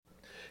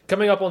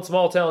Coming up on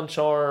Small Town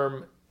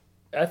Charm,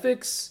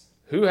 ethics,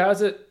 who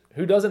has it,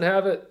 who doesn't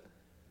have it,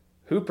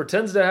 who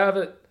pretends to have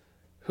it,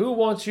 who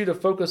wants you to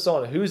focus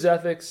on whose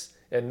ethics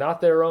and not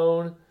their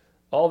own,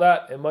 all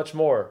that and much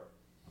more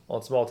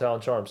on Small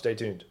Town Charm. Stay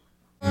tuned.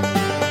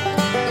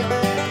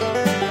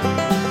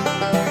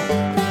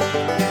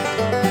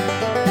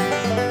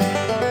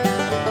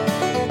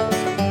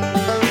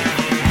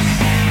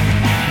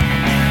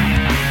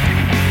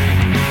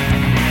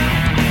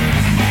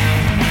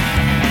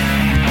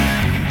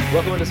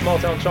 Welcome to Small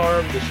Town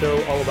Charm, the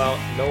show all about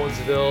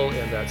Nolensville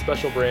and that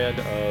special brand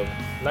of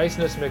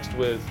niceness mixed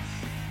with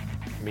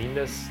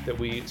meanness that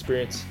we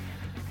experience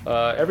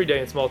every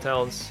day in small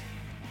towns,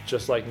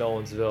 just like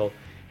Nolensville.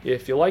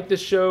 If you like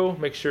this show,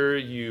 make sure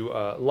you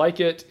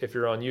like it if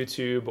you're on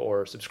YouTube,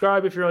 or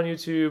subscribe if you're on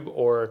YouTube,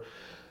 or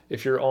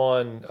if you're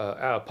on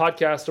a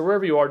podcast or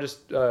wherever you are,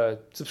 just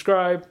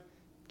subscribe,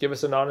 give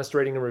us an honest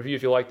rating and review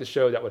if you like the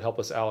show. That would help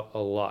us out a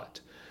lot.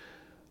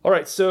 All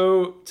right,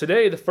 so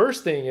today the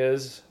first thing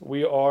is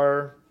we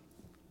are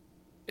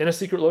in a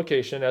secret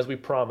location, as we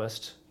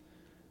promised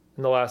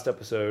in the last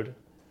episode.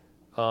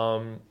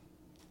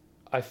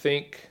 I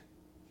think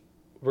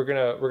we're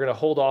gonna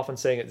hold off on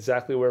saying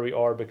exactly where we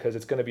are because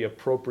it's going to be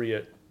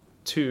appropriate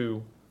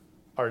to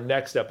our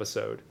next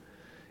episode.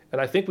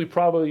 And I think we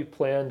probably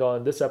planned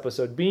on this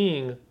episode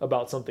being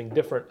about something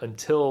different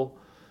until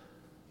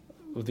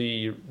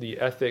the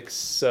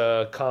ethics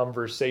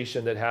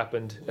conversation that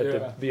happened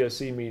at the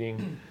VOC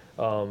meeting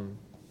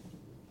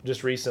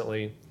just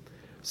recently.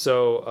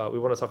 So we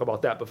want to talk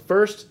about that. But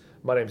first,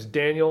 my name's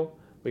Daniel.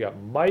 We got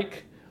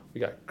Mike. We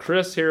got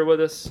Chris here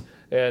with us.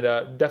 And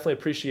definitely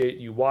appreciate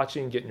you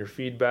watching, getting your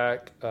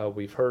feedback.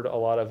 We've heard a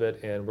lot of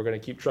it, and we're going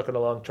to keep trucking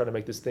along, trying to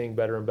make this thing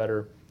better and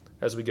better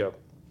as we go.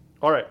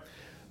 All right.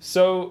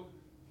 So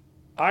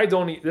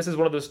this is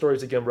one of those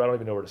stories, again, where I don't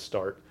even know where to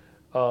start.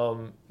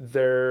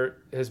 There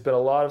has been a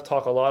lot of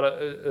talk,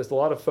 there's a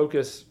lot of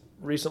focus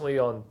recently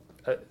on,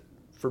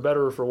 for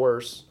better or for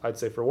worse, I'd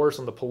say for worse,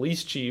 on the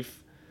police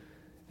chief,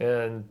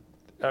 and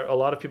a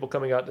lot of people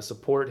coming out to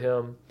support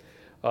him.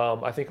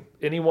 I think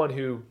anyone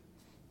who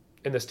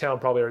in this town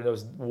probably already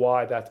knows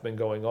why that's been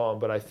going on,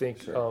 but I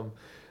think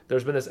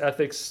there's been this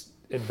ethics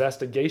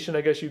investigation,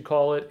 I guess you'd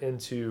call it,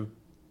 into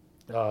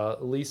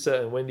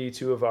Lisa and Wendy,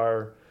 two of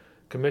our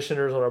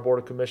commissioners on our board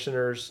of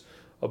commissioners,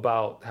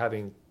 about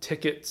having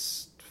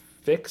tickets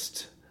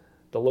fixed.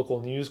 The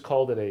local news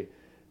called it a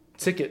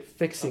ticket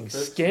fixing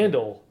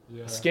scandal.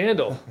 Yeah.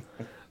 Scandal.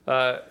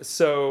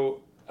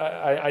 So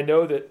I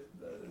know that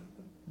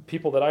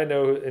people that I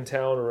know in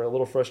town are a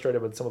little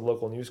frustrated with some of the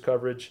local news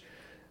coverage.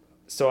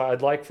 So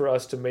I'd like for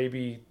us to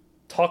maybe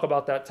talk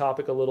about that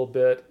topic a little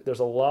bit.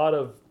 There's a lot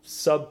of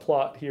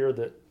subplot here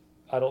that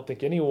I don't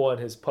think anyone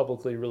has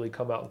publicly really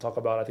come out and talk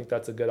about. I think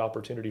that's a good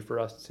opportunity for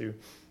us to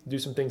do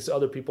some things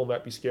other people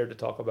might be scared to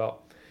talk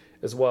about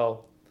as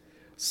well.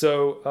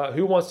 So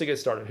who wants to get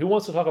started? Who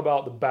wants to talk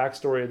about the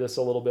backstory of this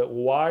a little bit?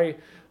 Why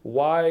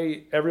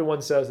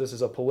everyone says this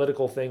is a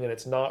political thing and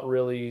it's not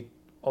really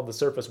on the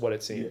surface what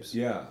it seems?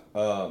 Yeah.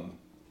 I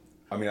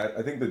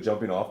think the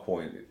jumping off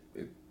point,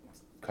 it's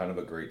kind of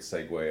a great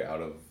segue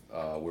out of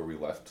where we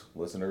left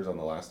listeners on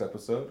the last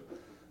episode.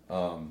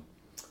 Because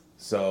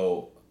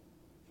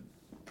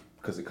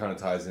it kind of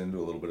ties into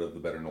a little bit of the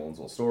Better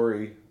Nolensville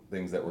story,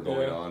 things that were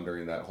going on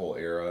during that whole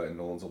era in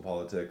Nolensville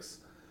politics.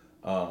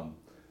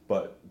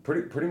 But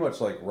pretty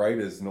much like right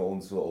as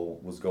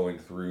Nolensville was going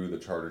through the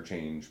charter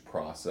change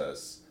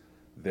process,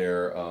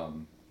 there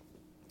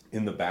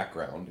in the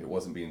background, it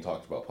wasn't being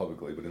talked about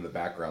publicly, but in the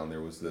background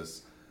there was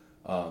this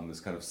kind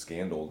of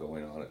scandal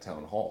going on at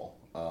Town Hall.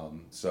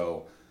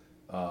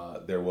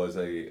 There was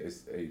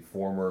a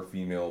former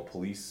female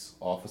police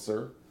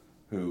officer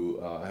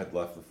who had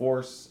left the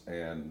force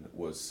and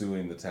was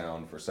suing the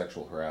town for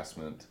sexual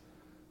harassment.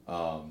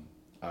 I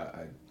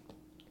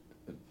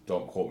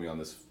don't quote me on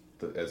this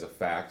as a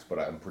fact, but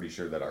I'm pretty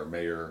sure that our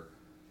mayor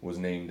was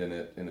named in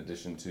it, in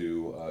addition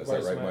to, is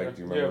that right, Mike?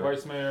 Do you remember? Yeah,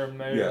 vice mayor,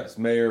 mayor. Yes,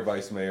 mayor,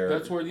 vice mayor.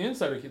 That's where the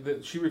insider,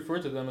 she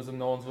referred to them as a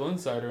Nolensville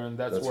insider, and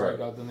that's where right. I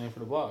got the name for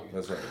the blog.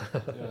 That's right.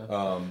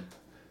 Yeah.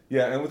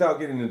 Yeah, and without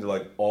getting into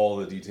like all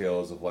the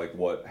details of like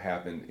what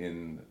happened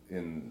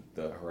in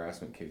the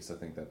harassment case, I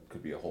think that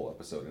could be a whole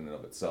episode in and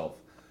of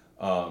itself.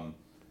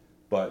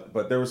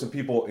 But there were some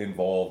people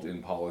involved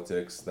in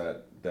politics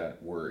that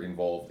were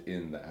involved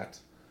in that,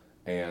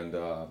 and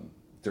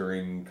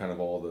during kind of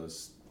all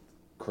this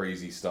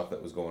crazy stuff that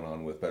was going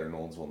on with Better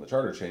Nolensville and the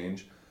charter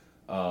change,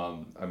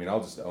 I'll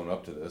just own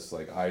up to this.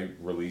 Like, I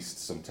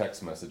released some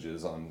text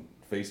messages on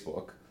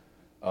Facebook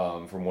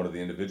from one of the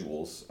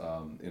individuals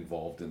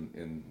involved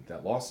in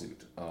that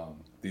lawsuit.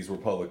 These were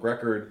public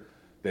record.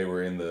 They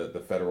were in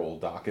the federal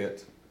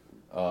docket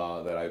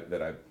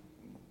that I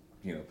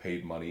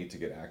paid money to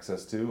get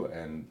access to,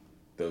 and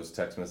those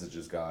text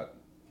messages got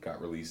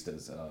released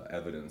as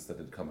evidence that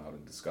had come out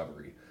in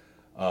discovery.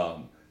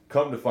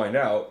 Come to find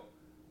out,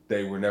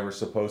 they were never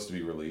supposed to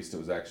be released. It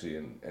was actually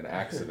an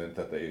accident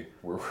that they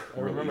were I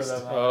remember released.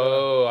 that now.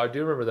 Oh, I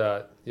do remember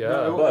that. Yeah.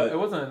 No, But- it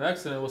wasn't an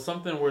accident. It was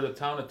something where the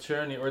town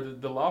attorney or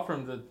the law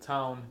firm the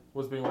town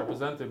was being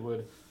represented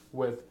with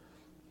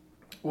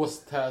was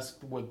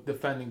tasked with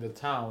defending the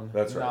town,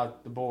 That's right.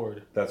 not the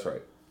board. That's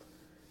right.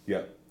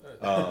 Yeah.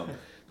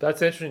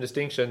 That's an interesting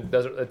distinction.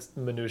 That's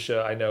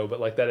minutia, I know, but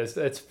like that is,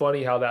 it's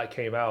funny how that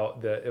came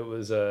out. That it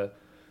was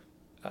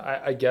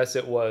I guess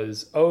it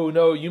was, oh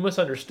no, you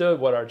misunderstood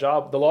what our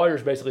job. The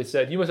lawyers basically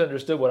said you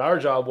misunderstood what our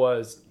job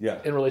was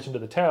in relation to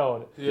the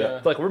town. Yeah.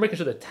 It's like we're making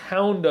sure the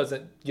town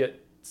doesn't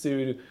get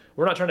sued.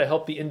 We're not trying to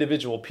help the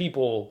individual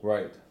people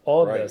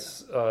on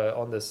this.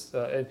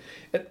 And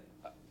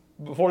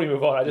before we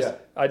move on,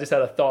 I just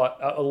had a thought.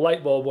 A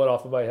light bulb went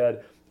off in my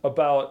head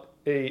about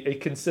a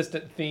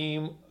consistent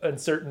theme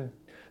and certain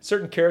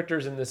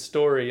characters in this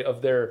story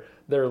of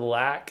their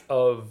lack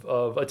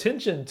of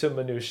attention to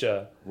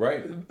minutia.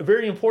 Right.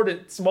 Very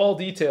important small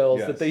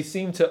details that they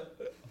seem to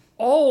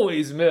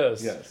always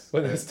miss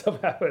when this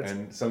stuff happens.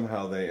 And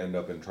somehow they end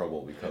up in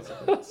trouble because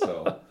of it.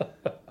 So,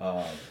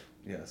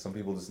 some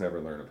people just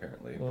never learn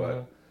apparently.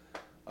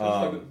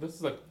 But this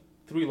is like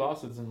 3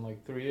 lawsuits in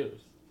like 3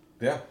 years.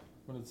 Yeah.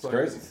 It's like,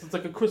 crazy. It's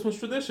like a Christmas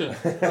tradition.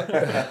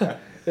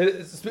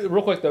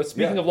 Real quick though,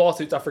 speaking of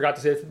lawsuits, I forgot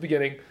to say it at the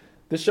beginning.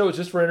 This show is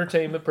just for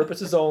entertainment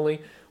purposes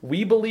only.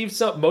 We believe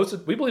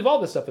we believe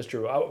all this stuff is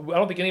true. I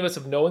don't think any of us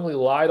have knowingly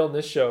lied on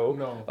this show.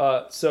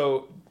 No.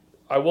 So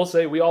I will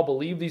say we all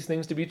believe these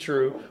things to be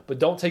true, but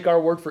don't take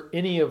our word for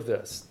any of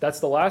this. That's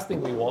the last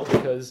thing we want,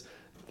 because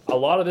a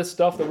lot of this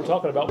stuff that we're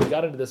talking about, we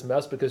got into this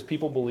mess because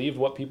people believed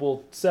what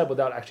people said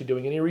without actually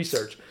doing any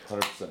research.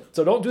 100%.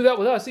 So don't do that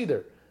with us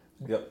either.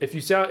 Yep. If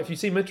you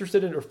seem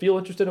interested in or feel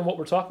interested in what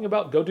we're talking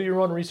about, go do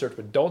your own research,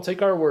 but don't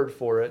take our word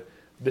for it.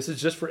 This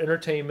is just for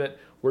entertainment.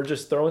 We're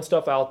just throwing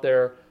stuff out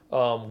there.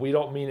 We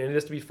don't mean any of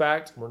this to be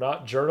fact. We're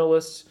not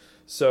journalists,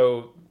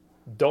 so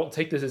don't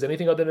take this as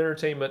anything other than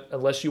entertainment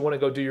unless you want to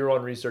go do your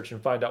own research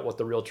and find out what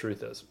the real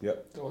truth is.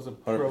 Yep. That was a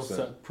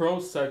 100%. pro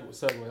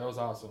segue. That was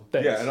awesome.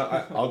 Thanks. Yeah, and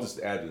I'll just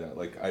add to that.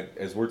 Like,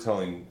 as we're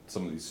telling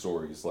some of these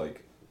stories,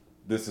 like,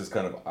 this is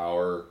kind of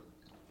our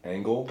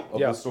angle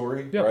of the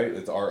story, right?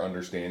 It's our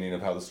understanding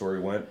of how the story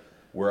went.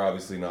 We're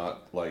obviously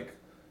not like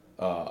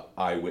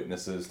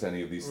eyewitnesses to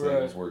any of these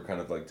things. We're kind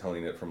of like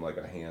telling it from like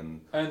a hand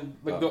and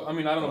like I don't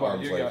know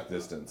about you guys.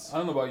 Distance. I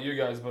don't know about you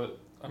guys, but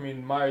I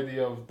mean, my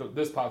idea of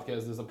this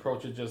podcast is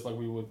approach it just like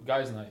we would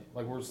guys' night.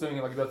 Like we're sitting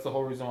like that's the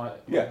whole reason why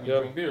we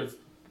drink beers.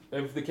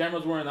 If the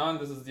cameras weren't on,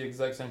 this is the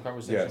exact same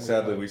conversation. Yeah,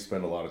 sadly, we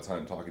spend a lot of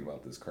time talking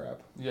about this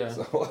crap. Yeah,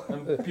 so.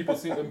 and people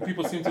seem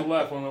to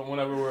laugh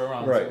whenever we're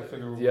around. Right.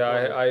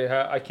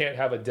 So I can't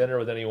have a dinner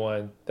with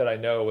anyone that I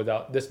know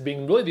without this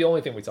being really the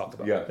only thing we talked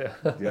about.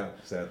 Yeah,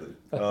 sadly.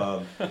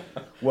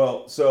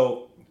 Well,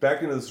 so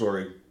back into the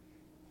story.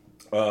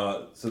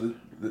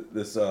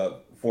 This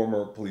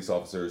former police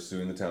officer is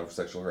suing the town for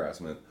sexual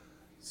harassment.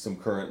 Some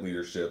current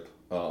leadership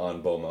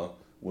on BOMA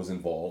was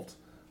involved.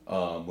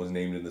 Was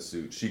named in the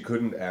suit. She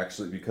couldn't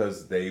actually,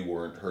 because they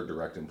weren't her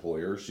direct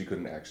employer, she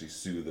couldn't actually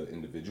sue the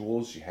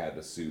individuals. She had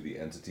to sue the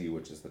entity,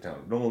 which is the town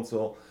of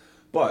Nolensville.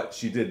 But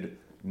she did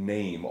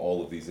name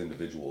all of these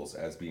individuals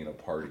as being a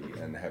party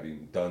and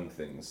having done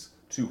things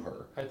to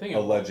her. I think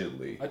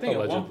allegedly. I think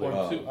at one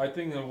point too. I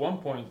think at one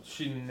point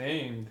she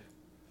named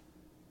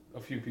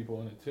a few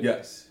people in it too.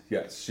 Yes,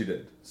 she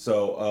did.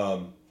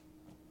 So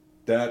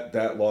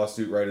that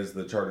lawsuit, right as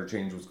the charter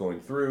change was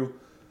going through,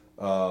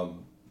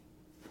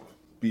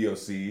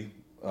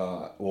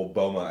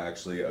 BOMA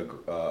actually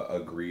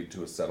agreed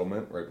to a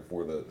settlement right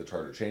before the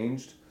charter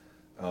changed,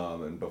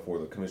 and before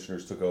the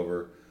commissioners took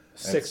over.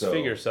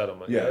 Six-figure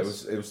settlement. Yeah,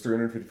 yes. it was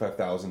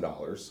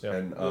 $355,000. Yeah.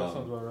 And that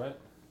sounds about right.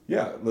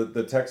 Yeah,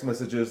 the text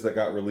messages that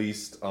got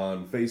released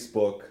on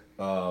Facebook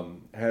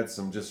had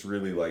some just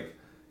really like,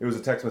 it was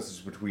a text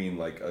message between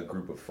like a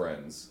group of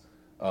friends.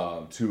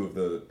 2 of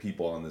the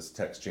people on this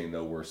text chain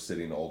though were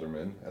sitting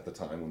aldermen at the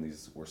time when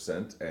these were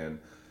sent, and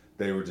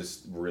they were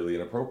just really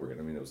inappropriate.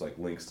 I mean, it was like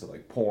links to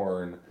like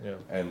porn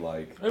and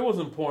like... It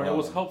wasn't porn. It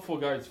was helpful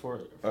guides for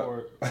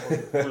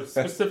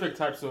specific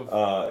types of...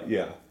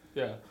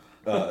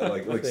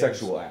 like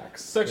sexual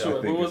acts.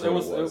 Sexual. It was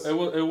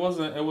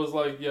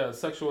like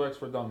sexual acts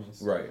for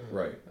dummies. Right.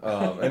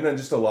 And then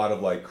just a lot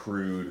of like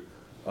crude,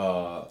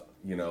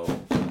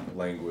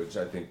 language.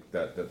 I think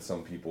that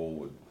some people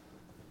would,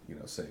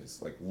 say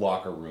it's like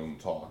locker room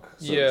talk.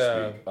 So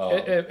to speak.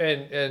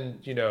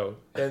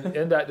 And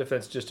in that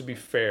defense, just to be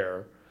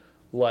fair,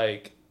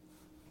 like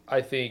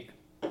I think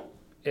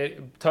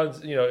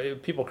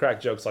people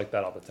crack jokes like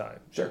that all the time.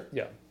 Sure.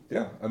 Yeah.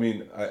 Yeah. I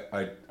mean,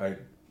 I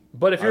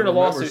But if you're in a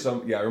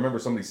lawsuit, I remember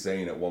somebody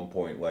saying at one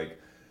point, like,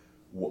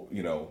 what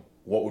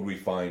would we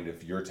find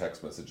if your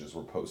text messages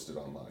were posted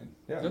online?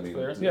 Yeah,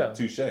 that's fair.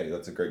 Touche.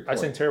 That's a great point.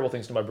 I say terrible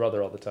things to my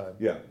brother all the time.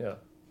 Yeah.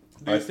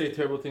 Do you say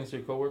terrible things to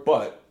your coworkers?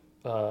 But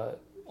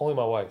only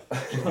my wife.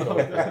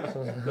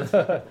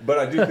 But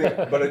I do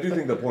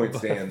think the point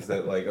stands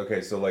that like,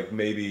 okay, so like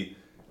maybe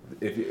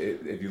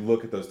if you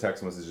look at those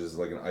text messages as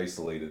like an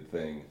isolated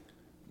thing,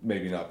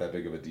 maybe not that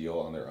big of a deal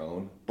on their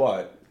own.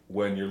 But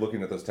when you're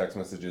looking at those text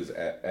messages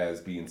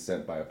as being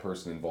sent by a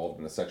person involved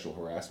in a sexual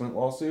harassment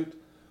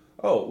lawsuit,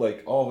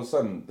 like all of a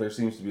sudden there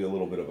seems to be a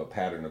little bit of a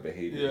pattern of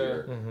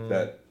behavior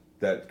here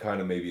that kind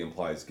of maybe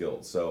implies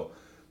guilt. So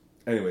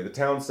anyway, the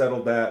town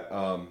settled that.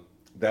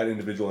 That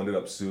individual ended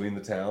up suing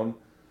the town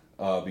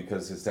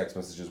because his text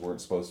messages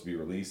weren't supposed to be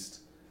released.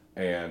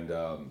 And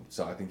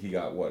so I think he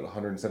got,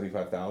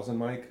 $175,000,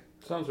 Mike?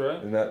 Sounds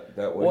right. And that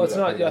well, it's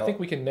not. Yeah, I think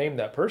we can name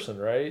that person,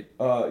 right?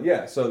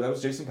 Yeah. So that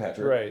was Jason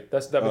Patrick. Right.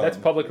 That's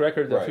public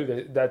record.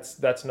 Right.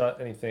 That's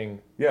not anything.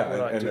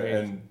 Yeah,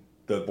 and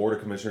the board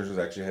of commissioners was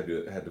actually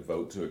had to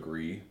vote to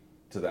agree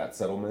to that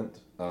settlement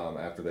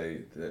after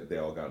they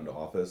all got into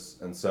office,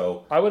 and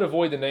so I would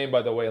avoid the name,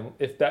 by the way,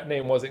 if that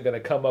name wasn't going to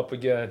come up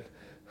again.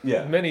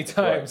 Yeah. Many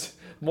times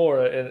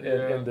more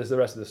in the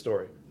rest of the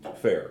story.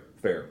 Fair.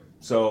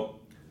 So,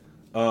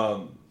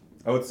 I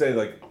would say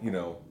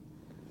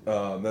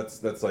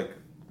that's like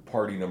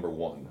party number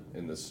one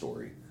in this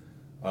story.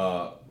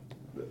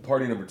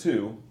 Party number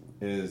two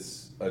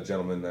is a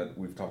gentleman that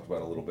we've talked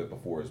about a little bit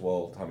before as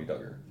well, Tommy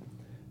Duggar.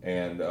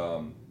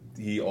 And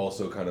he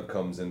also kind of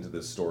comes into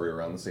this story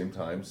around the same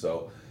time.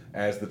 So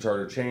as the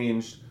charter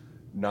changed,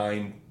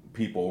 9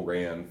 people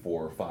ran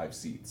for 5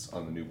 seats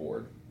on the new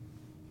board.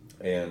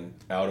 And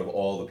out of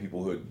all the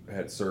people who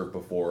had served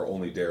before,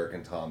 only Derek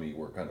and Tommy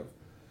were kind of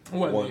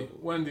Wendy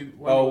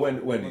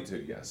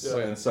too, yes. Yeah.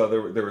 And so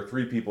there were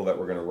 3 people that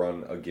were going to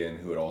run again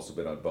who had also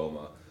been on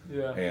BOMA.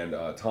 Yeah.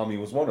 And Tommy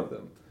was one of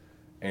them.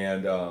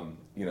 And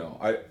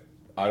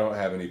I don't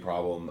have any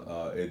problem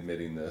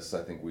admitting this.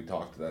 I think we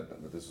talked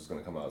that this was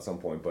going to come out at some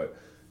point. But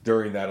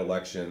during that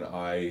election,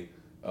 I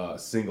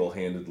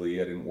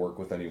single-handedly, I didn't work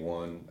with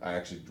anyone. I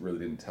actually really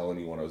didn't tell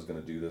anyone I was going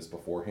to do this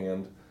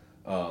beforehand.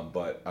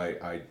 But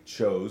I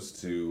chose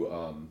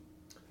to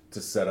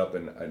set up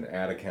an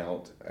ad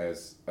account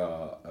as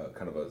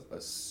kind of a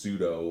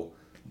pseudo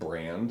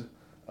brand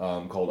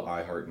called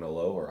I Heart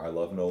Nolo or I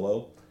Love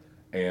Nolo.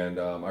 And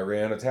I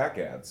ran attack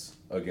ads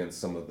against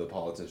some of the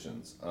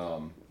politicians.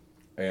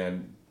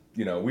 And,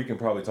 we can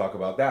probably talk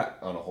about that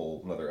on a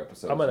whole another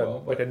episode. I'm going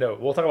to make a note.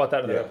 We'll talk about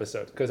that in another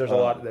episode because there's a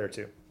lot there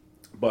too.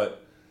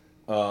 But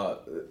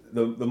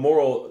the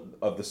moral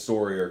of the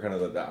story, or kind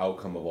of the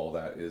outcome of all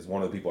that, is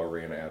one of the people I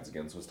ran ads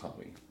against was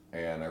Tommy.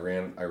 And I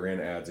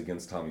ran ads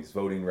against Tommy's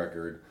voting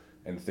record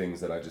and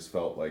things that I just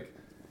felt like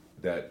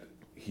that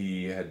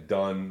he had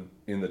done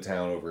in the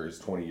town over his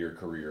 20-year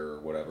career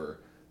or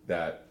whatever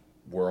that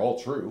were all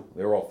true.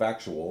 They were all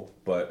factual,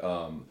 but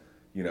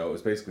it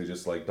was basically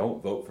just like,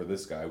 don't vote for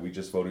this guy. We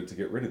just voted to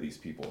get rid of these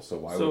people. So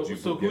why would you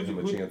give him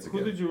a chance again?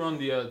 Who did you run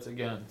the ads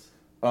against?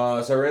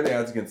 So I ran the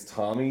ads against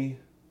Tommy,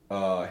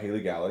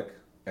 Haley Gallick,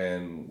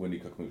 and Wendy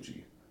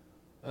Kukmuchi.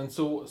 And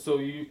so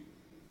you,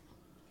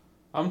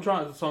 I'm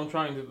trying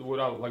to,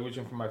 without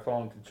reaching for my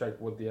phone to check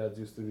what the ads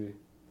used to be.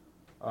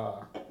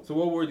 So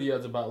what were the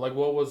ads about? Like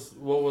what was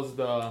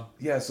the?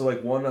 Yeah, so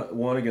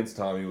one against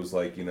Tommy was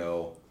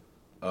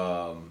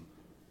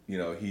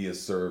he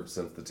has served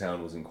since the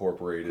town was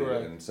incorporated.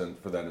 Correct. And since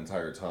for that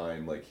entire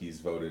time, he's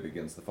voted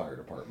against the fire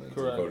department,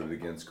 correct, and voted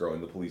against growing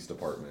the police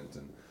department,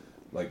 and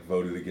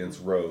voted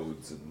against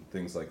roads and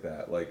things like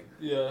that.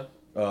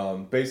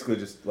 Basically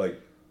just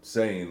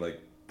saying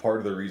part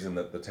of the reason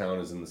that the town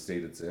is in the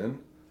state it's in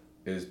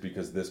is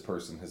because this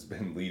person has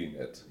been leading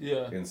it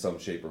in some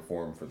shape or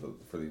form for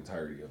the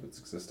entirety of its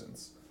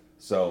existence.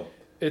 So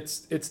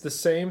it's the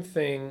same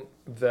thing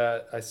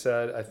that I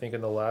said, I think,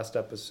 in the last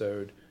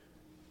episode,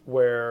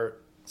 where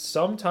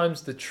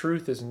sometimes the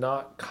truth is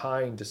not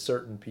kind to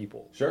certain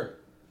people. Sure.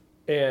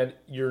 And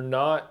you're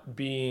not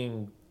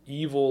being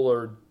evil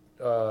or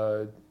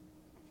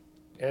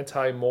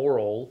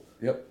anti-moral.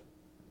 Yep.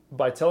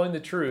 By telling the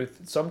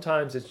truth,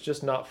 sometimes it's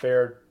just not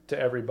fair to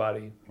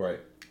everybody. Right.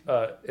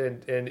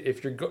 And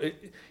if you're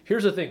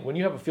here's the thing: when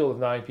you have a field of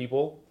 9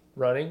 people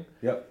running,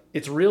 yep,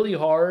 it's really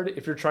hard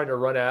if you're trying to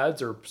run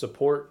ads or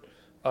support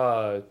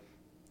 5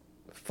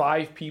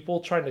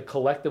 people trying to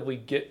collectively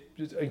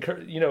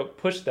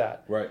push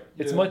that. Right.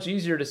 It's much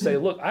easier to say,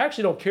 look, I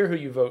actually don't care who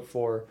you vote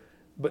for,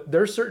 but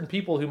there's certain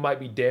people who might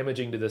be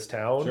damaging to this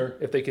town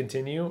if they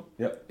continue.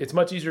 Yep. It's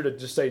much easier to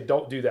just say,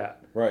 don't do that.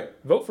 Right.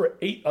 Vote for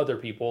 8 other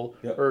people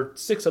or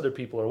 6 other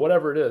people or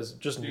whatever it is.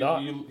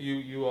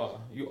 You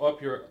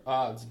up your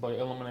odds by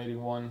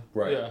eliminating one.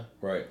 Right. Yeah.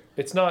 Right.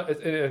 It's not,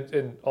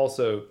 and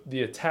also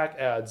the attack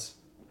ads.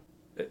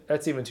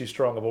 That's even too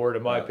strong of a word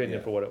in my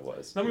opinion for what it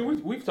was. I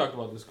mean, we've talked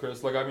about this,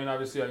 Chris.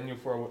 Obviously, I knew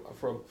for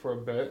a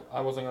bit.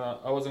 I wasn't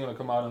gonna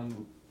come out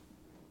and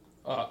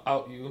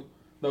out you.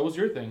 That was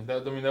your thing.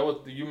 That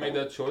was you made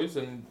that choice,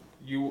 and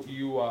you.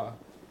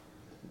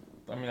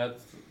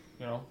 That's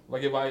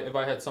if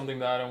I had something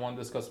that I didn't want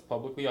to discuss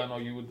publicly, I know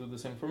you would do the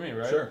same for me,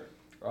 right? Sure.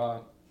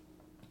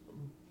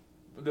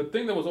 The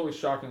thing that was always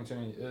shocking to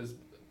me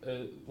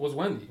was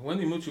Wendy.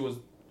 Wendy Mucci was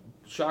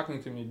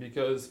shocking to me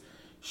because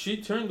she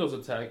turned those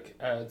attack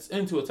ads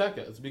into attack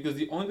ads. Because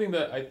the only thing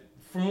that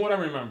from what I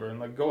remember,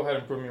 and go ahead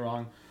and prove me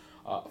wrong,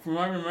 from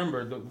what I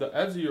remember, the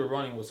ads that you were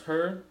running was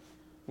her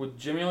with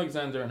Jimmy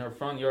Alexander in her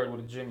front yard with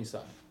a Jimmy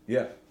sign.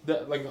 Yeah.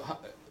 That like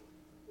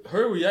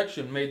her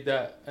reaction made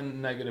that a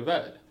negative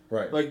ad.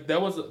 Right. Like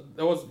that was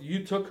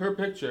you took her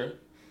picture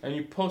and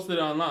you posted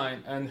it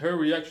online, and her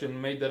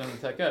reaction made that an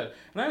attack ad.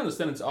 And I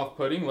understand it's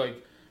off-putting.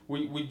 Like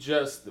we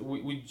just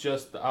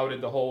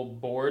outed the whole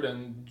board,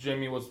 and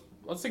Jimmy was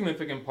a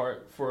significant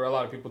part for a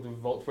lot of people to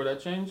vote for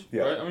that change.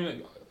 Yeah. Right. I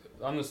mean,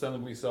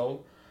 understandably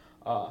so.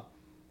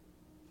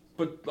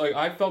 But like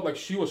I felt like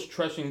she was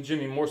trashing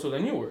Jimmy more so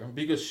than you were,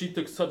 because she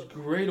took such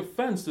great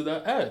offense to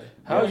that ad.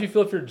 How would you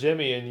feel if you're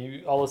Jimmy and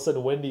you all of a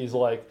sudden Wendy's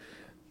like,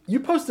 you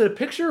posted a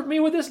picture of me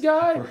with this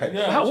guy? Right.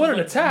 Yeah, What an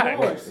like, attack!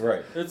 no.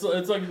 Right. It's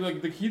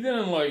like he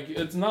didn't like.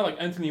 It's not like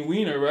Anthony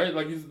Weiner, right?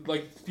 Like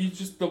he's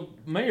just the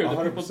mayor. The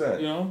 100%. people,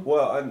 you know.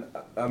 Well,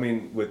 I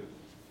mean, with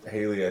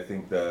Haley, I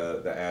think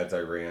the ads I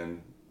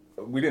ran,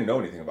 we didn't know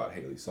anything about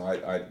Haley, so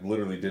I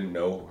literally didn't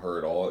know her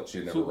at all. She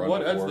had never So run what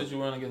before. ads did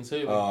you run against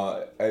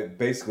Haley?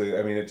 Basically,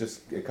 I mean,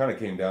 it kind of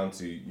came down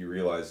to you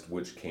realized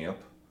which camp,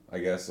 I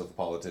guess, of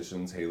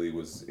politicians Haley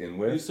was in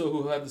with. You saw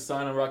who had the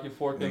sign on Rocky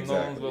Fork and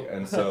Exactly. Nolensville.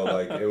 And so,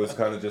 like, it was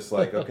kind of just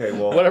like, okay,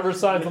 well, Whatever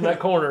signs on that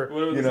corner.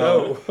 Whatever you the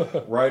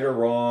know, right or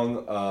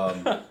wrong,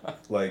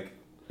 like,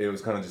 it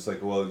was kind of just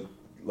like, well,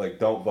 like,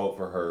 don't vote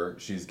for her.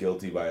 She's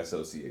guilty by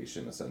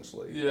association,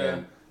 essentially. Yeah.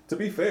 And to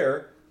be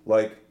fair,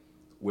 like,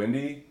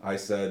 Wendy, I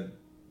said,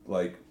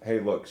 like,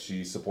 hey, look,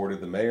 she supported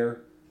the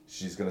mayor.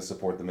 She's going to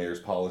support the mayor's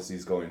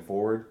policies going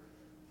forward.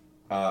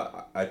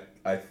 I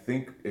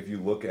think if you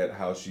look at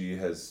how she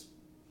has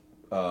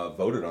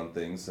voted on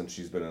things since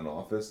she's been in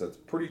office, that's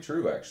pretty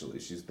true, actually.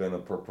 She's been a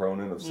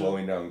proponent of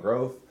slowing down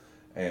growth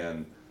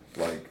and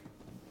like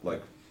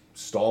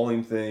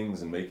stalling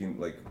things and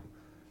making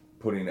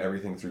putting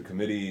everything through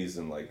committees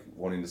and like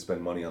wanting to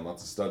spend money on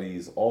lots of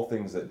studies, all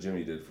things that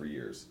Jimmy did for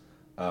years.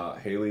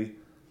 Haley,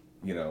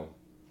 you know,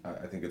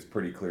 I think it's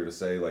pretty clear to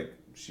say like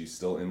she's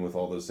still in with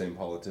all those same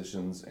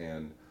politicians,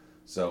 and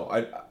so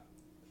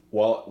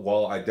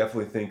while I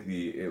definitely think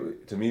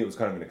to me it was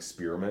kind of an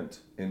experiment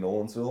in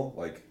Nolensville.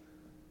 Like,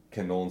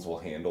 can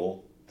Nolensville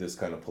handle this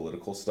kind of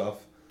political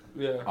stuff?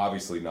 Yeah.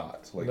 Obviously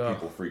not. Like, No.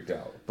 people freaked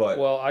out. But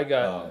Well, I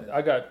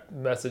got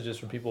messages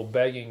from people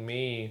begging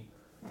me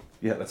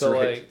yeah, that's to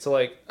right.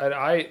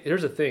 and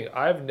here's the thing.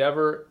 I've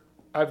never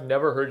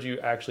heard you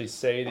actually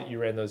say that you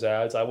ran those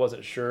ads. I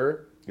wasn't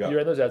sure Yeah. you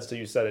ran those ads until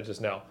you said it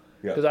just now.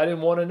 Yeah. Because I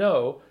didn't want to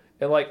know,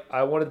 and like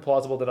I wanted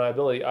plausible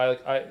deniability.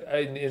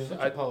 Such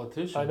a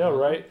politician. I know, man.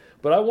 right?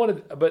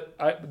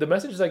 But the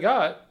messages I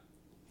got,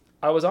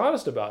 I was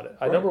honest about it.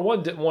 I Right. number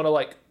one didn't want to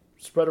like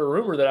spread a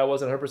rumor that I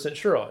wasn't 100%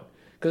 sure on,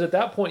 because at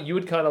that point you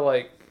would kind of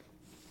like,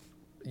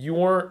 you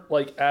weren't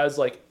like as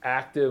like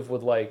active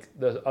with like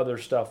the other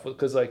stuff,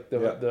 because like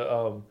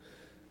the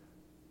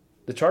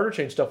charter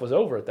change stuff was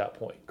over at that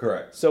point.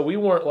 Correct. So we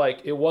weren't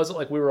like, it wasn't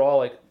like we were all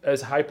like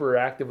as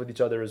hyperactive with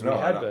each other as we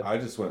had been. I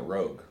just went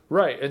rogue.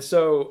 Right. And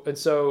so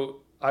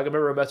I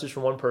remember a message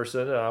from one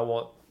person, and I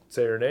won't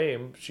say her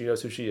name, she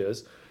knows who she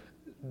is,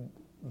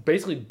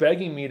 basically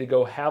begging me to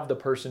go have the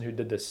person who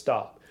did this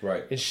stop.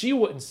 Right. And she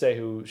wouldn't say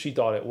who she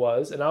thought it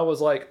was. And I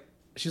was like,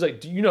 she's like,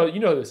 do you know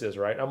who this is,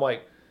 right? And I'm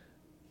like,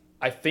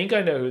 I think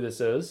I know who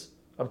this is.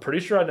 I'm pretty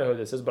sure I know who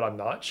this is, but I'm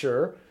not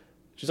sure.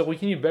 She's like, well,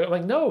 can you beg? I'm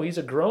like, no, he's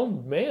a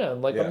grown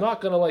man. Like, Yeah. I'm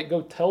not going to like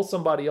go tell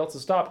somebody else to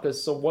stop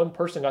because one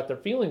person got their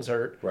feelings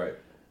hurt. Right.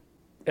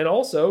 And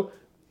also,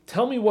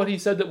 tell me what he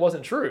said that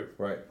wasn't true.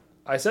 Right.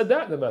 I said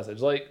that in the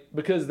message, like,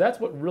 because that's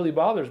what really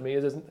bothers me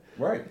is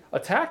Right.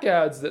 attack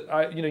ads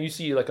that you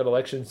see like an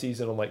election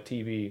season on like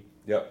TV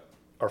Yep.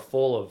 are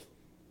full of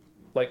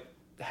like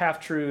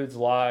half-truths,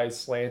 lies,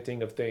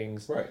 slanting of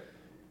things. Right.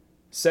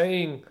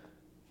 Saying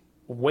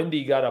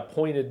Wendy got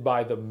appointed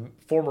by the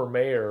former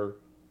mayor,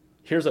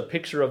 here's a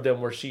picture of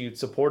them where she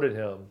supported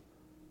him,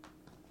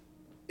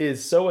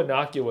 is so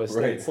innocuous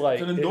that Right. it's like,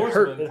 It's an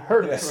endorsement. it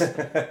hurts.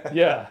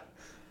 Yeah.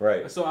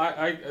 Right. So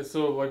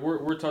like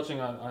we're touching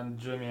on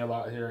Jimmy a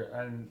lot here,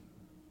 and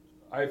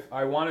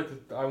I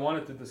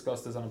wanted to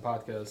discuss this on a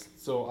podcast.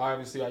 So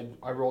obviously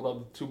I rolled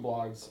up 2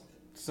 blogs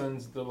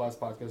since the last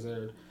podcast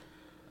aired,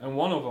 and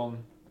one of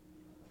them,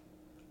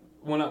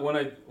 when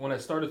I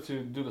started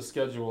to do the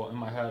schedule in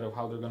my head of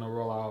how they're gonna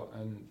roll out,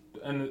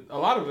 and a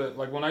lot of it,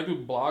 like when I do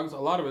blogs, a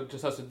lot of it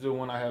just has to do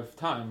when I have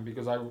time,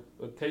 because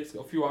it takes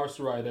a few hours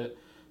to write it,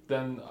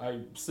 then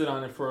I sit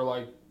on it for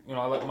like, you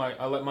know, I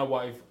let my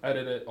wife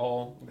edit it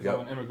all, because Yep.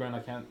 I'm an immigrant, I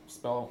can't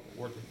spell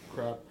worth of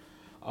crap,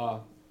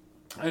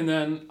 and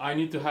then I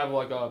need to have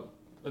like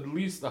at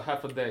least a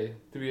half a day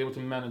to be able to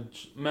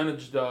manage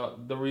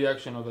the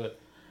reaction of it,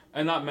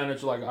 and not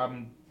manage like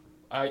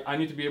I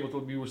need to be able to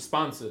be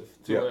responsive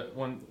to Yeah. it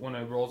when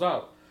it rolls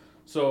out.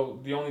 So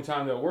the only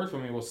time that worked for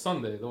me was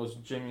Sunday. That was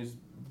Jimmy's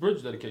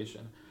bridge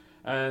dedication,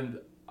 and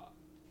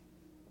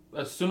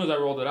as soon as I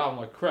rolled it out, I'm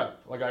like, crap.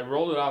 Like, I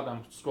rolled it out, and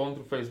I'm scrolling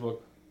through Facebook.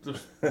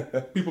 There's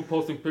people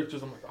posting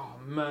pictures. I'm like, oh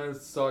man, it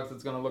sucks.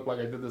 It's gonna look like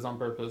I did this on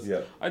purpose.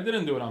 Yeah. I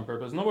didn't do it on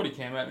purpose. Nobody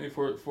came at me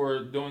for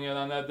doing it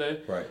on that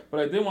day. Right.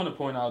 But I did want to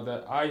point out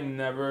that I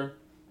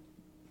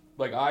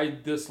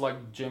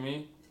disliked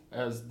Jimmy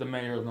as the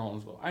mayor of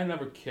Nolensville. I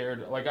never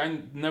cared. Like, I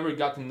never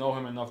got to know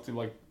him enough to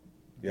like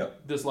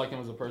dislike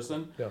him as a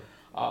person. Yeah.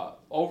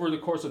 Over the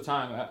course of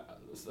time,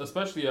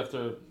 especially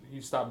after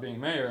he stopped being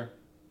mayor,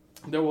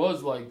 there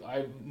was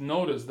I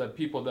noticed that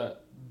people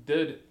that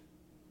did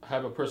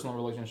have a personal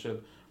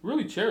relationship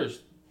really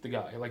cherished the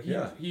guy.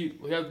 He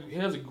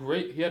had a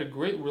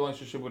great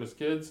relationship with his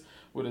kids,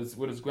 with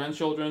his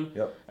grandchildren,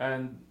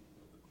 and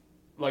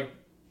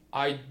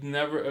I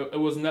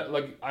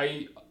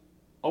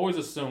always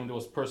assumed it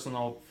was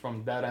personal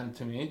from that end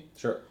to me.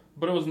 Sure.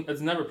 But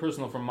it's never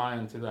personal from my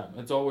end to them.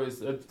 It's always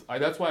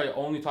that's why I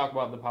only talk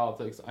about the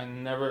politics. I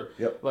never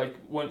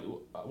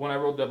when I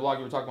wrote that blog,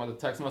 you were talking about the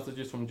text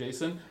messages from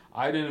Jason.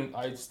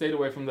 I stayed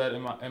away from that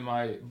in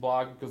my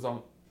blog because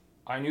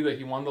I knew that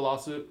he won the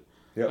lawsuit.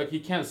 Yep.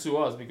 He can't sue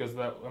us because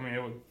it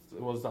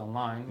was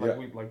online.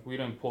 We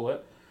didn't pull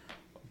it,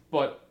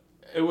 but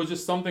it was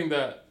just something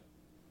that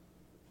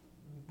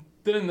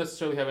didn't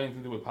necessarily have anything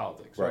to do with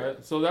politics,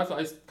 right? So that's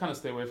I kind of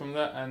stay away from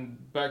that.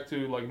 And back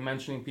to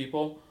mentioning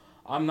people.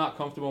 I'm not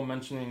comfortable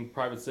mentioning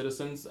private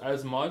citizens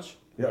as much,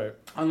 right?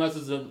 Unless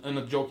it's in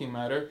a joking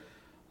matter.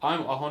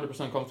 I'm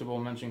 100% comfortable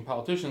mentioning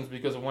politicians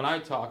because when I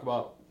talk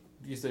about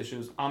these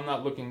issues, I'm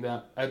not looking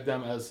at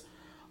them as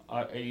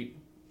a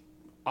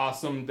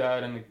awesome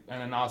dad and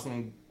an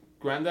awesome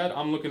granddad.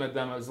 I'm looking at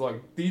them as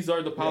these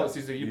are the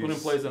policies that you put in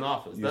place in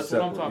office. That's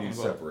what I'm talking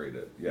about. Separate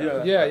it.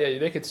 Yeah.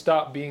 They could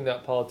stop being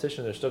that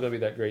politician. They're still going to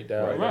be that great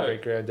dad, or that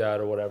great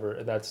granddad, or whatever.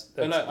 And that's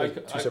two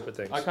separate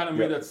things. I kind of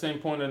made that same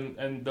point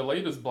in the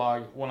latest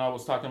blog when I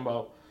was talking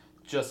about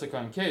Jessica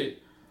and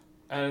Kate,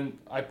 and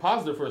I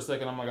paused there for a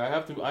second. I'm like, I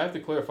have to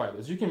clarify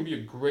this. You can be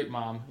a great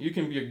mom. You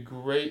can be a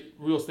great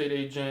real estate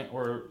agent,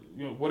 or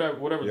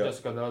whatever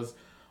Jessica does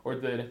or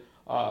did.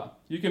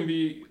 You can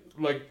be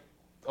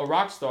a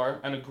rock star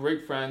and a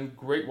great friend,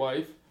 great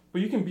wife,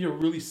 but you can be a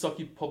really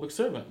sucky public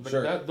servant.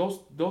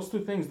 Those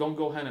two things don't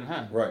go hand in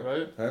hand.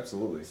 Right?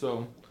 Absolutely.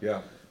 So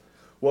yeah.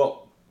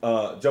 Well,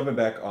 jumping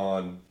back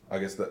on, I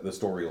guess the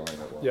storyline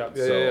that we're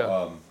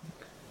on.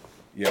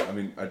 I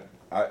mean,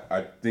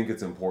 I think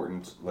it's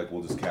important.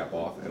 We'll just cap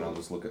off, and I'll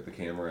just look at the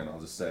camera, and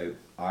I'll just say,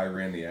 I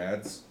ran the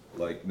ads.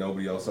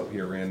 Nobody else up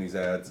here ran these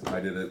ads. I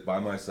did it by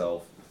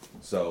myself.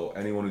 So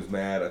anyone who's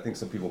mad, I think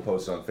some people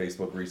posted on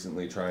Facebook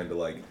recently trying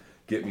to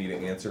get me to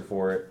answer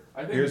for it.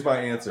 Here's my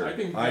answer. I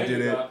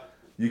did it.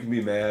 You can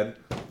be mad.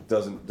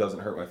 Doesn't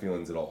hurt my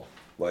feelings at all.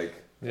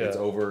 It's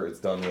over. It's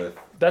done with.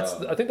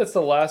 I think that's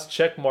the last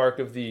check mark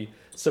of the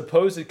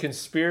supposed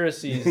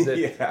conspiracies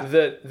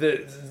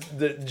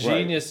that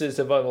geniuses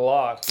have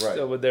unlocked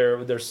with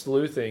their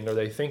sleuthing, or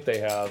they think they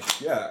have.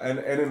 Yeah, and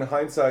in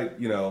hindsight,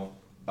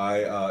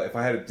 I if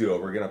I had to do it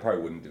over again, I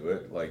probably wouldn't do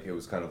it. It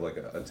was kind of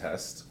a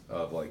test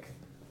of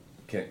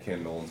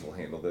can Nolensville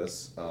handle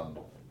this?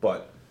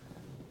 But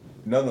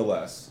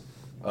nonetheless,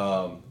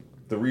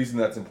 the reason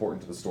that's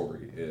important to the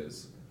story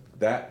is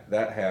that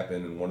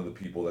happened, and one of the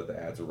people that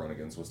the ads were run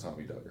against was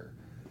Tommy Duggar.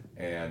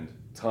 And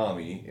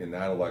Tommy, in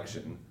that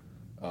election,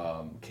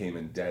 came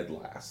in dead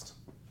last.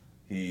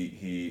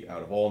 He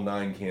out of all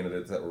 9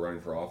 candidates that were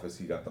running for office,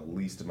 he got the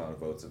least amount of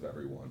votes of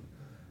everyone.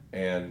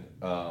 And,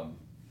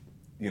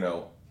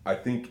 I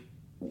think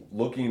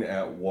looking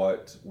at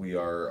what we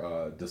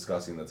are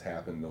discussing that's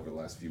happened over the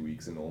last few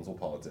weeks in Nolensville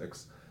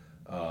politics,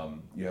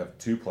 you have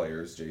 2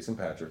 players, Jason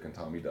Patrick and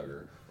Tommy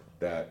Duggar,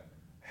 that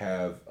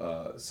have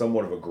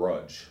somewhat of a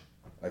grudge,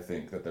 I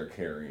think, that they're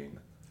carrying.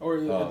 Or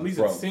at least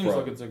it seems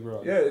like it's a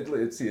grudge. Yeah,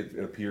 it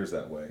appears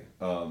that way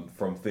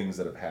from things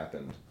that have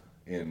happened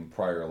in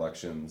prior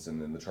elections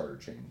and in the charter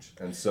change.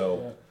 And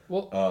so,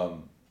 I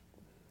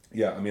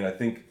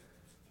think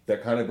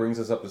that kind of brings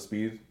us up to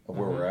speed of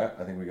where we're at.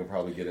 I think we can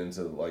probably get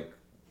into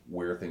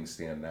where things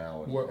stand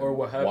now and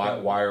what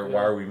happened. Why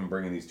are we even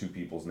bringing these 2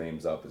 people's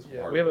names up as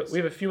part of this? We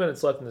have a few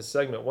minutes left in this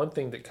segment. One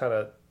thing that kind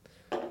of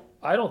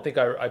I don't think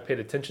I paid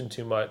attention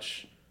too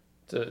much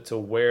to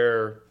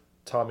where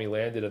Tommy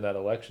landed in that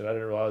election. I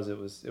didn't realize it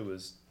was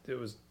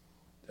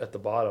at the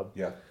bottom.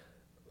 Yeah.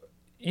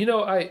 We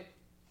don't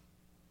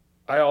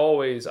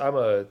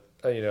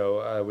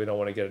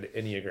want to get into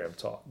Enneagram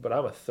talk, but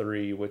I'm a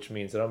 3, which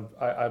means that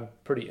I'm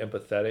pretty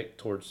empathetic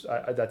towards.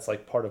 That's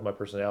part of my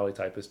personality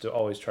type is to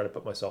always try to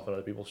put myself in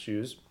other people's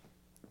shoes.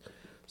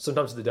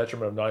 Sometimes to the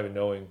detriment of not even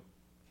knowing.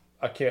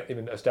 I can't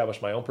even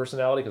establish my own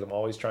personality because I'm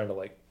always trying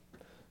to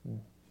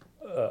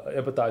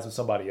empathize with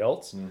somebody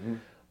else. Mm-hmm.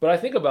 But I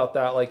think about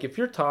that, if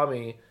you're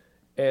Tommy,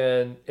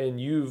 and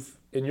you've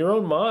in your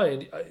own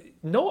mind,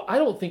 I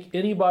don't think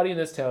anybody in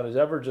this town has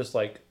ever just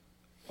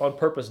on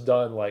purpose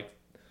done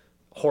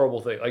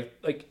horrible things,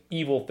 like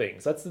evil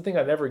things. That's the thing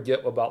I never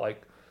get about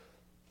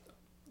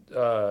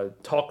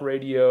talk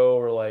radio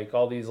or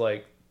all these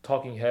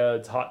talking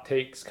heads, hot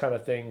takes kind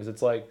of things.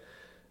 It's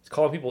it's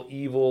calling people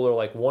evil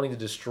or wanting to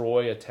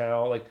destroy a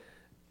town.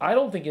 I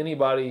don't think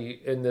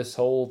anybody in this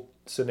whole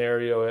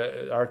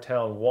scenario, our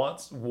town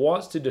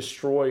wants to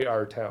destroy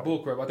our town.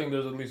 Bullcrap. I think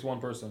there's at least one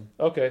person.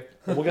 Okay,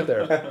 we'll get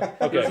there.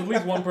 Okay, there's at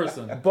least one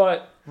person.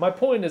 But my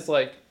point is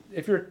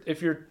if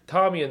you're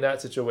Tommy in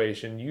that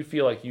situation, you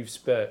feel like you've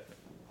spent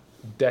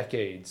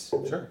decades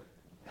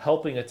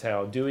helping a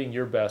town, doing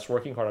your best,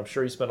 working hard. I'm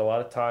sure he spent a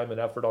lot of time and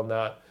effort on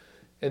that.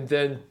 And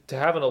then to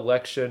have an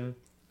election,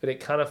 and it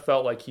kind of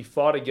felt like he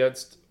fought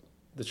against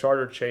the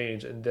charter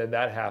change, and then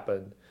that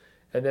happened.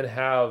 And then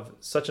have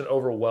such an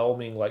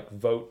overwhelming like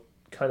vote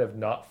kind of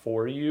not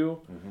for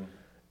you. Mm-hmm.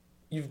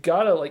 You've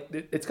got to like,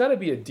 it's got to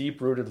be a deep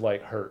rooted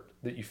like hurt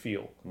that you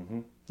feel.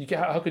 Mm-hmm.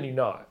 How can you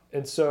not?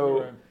 And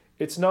so Right.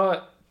 it's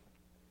not,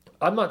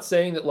 I'm not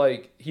saying that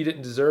like he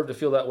didn't deserve to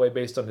feel that way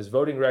based on his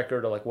voting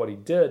record or like what he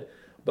did,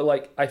 but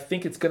like I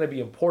think it's going to be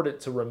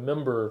important to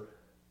remember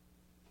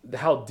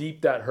how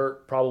deep that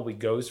hurt probably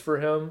goes for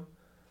him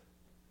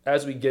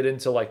as we get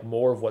into like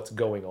more of what's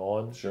going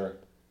on Sure.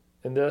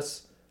 in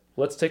this.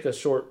 Let's take a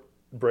short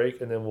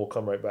break and then we'll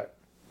come right back.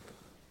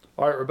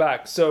 All right, we're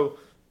back. So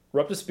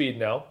we're up to speed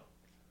now,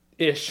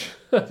 ish.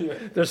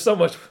 There's so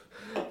much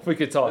we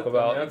could talk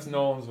about. That's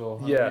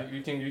Nolensville. Yeah.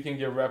 You can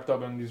get wrapped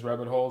up in these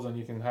rabbit holes, and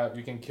you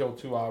can kill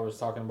 2 hours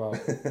talking about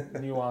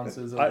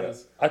nuances of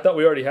this. I thought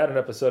we already had an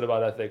episode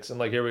about ethics, and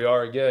like here we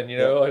are again. You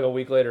know, like a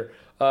week later.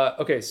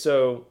 Okay,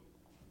 so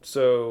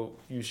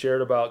you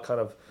shared about kind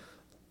of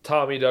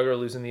Tommy Duggar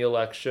losing the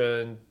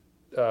election.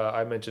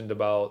 I mentioned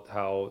about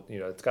how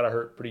it's got to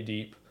hurt pretty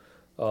deep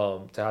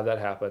to have that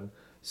happen.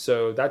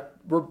 So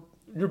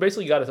you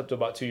basically got us up to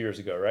about 2 years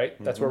ago, right?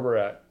 Mm-hmm. That's where we're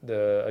at.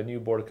 A new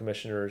board of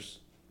commissioners.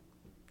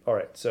 All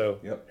right, so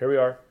Here we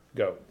are.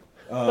 Go.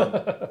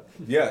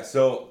 Yeah,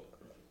 so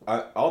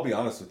I'll be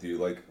honest with you.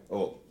 Like,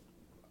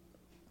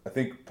 I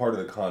think part of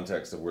the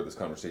context of where this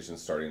conversation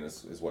is starting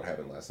is what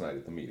happened last night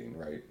at the meeting,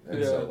 right?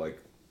 And so, like,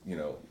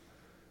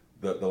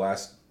 the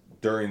last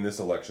during this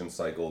election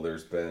cycle,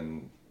 there's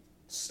been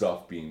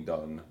stuff being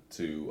done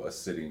to a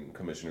sitting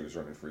commissioner who's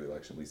running for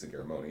re-election, Lisa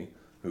Garamoni,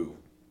 who,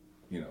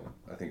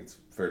 I think it's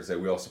fair to say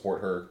we all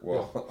support her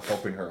while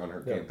helping her on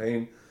her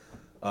campaign.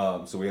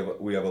 So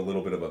we have a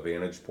little bit of a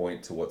vantage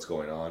point to what's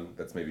going on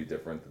that's maybe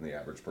different than the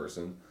average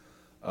person.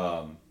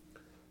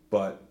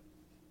 But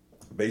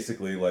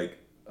basically, like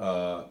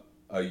a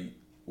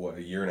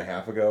year and a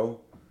half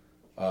ago,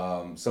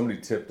 somebody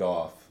tipped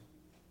off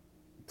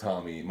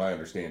Tommy. My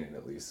understanding,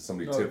 at least,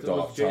 tipped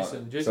off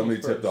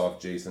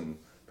Jason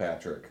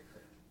Patrick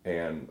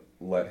and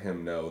let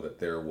him know that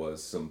there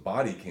was some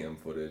body cam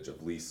footage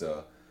of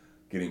Lisa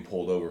getting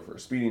pulled over for a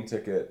speeding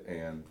ticket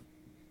and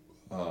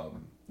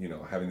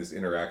having this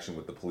interaction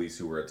with the police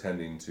who were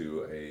attending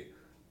to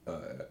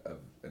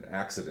an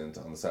accident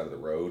on the side of the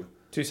road.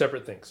 Two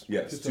separate things.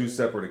 Yes, two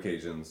separate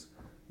occasions.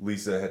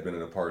 Lisa had been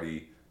at a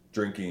party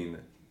drinking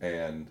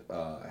and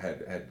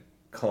had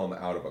come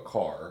out of a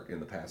car in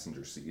the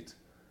passenger seat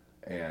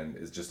and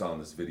is just on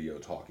this video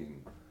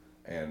talking,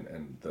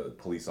 and the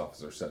police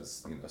officer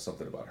says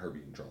something about her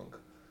being drunk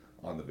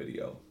on the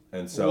video.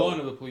 And so one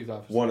of the police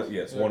officers. One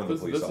of the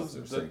police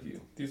officers. Thank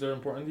you. These are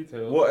important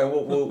details. Well, and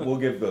we'll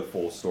give the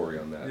full story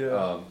on that.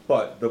 Yeah.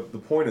 But the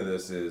point of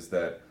this is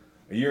that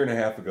a year and a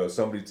half ago,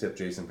 somebody tipped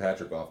Jason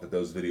Patrick off that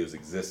those videos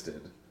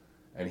existed,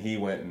 and he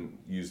went and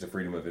used a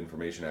Freedom of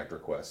Information Act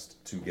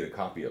request to get a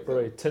copy of them.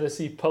 Right,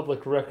 Tennessee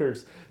Public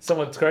Records.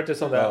 Someone correct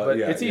us on that, but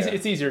it's easy.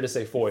 It's easier to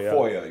say FOIA.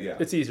 FOIA, yeah.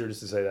 It's easier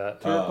just to say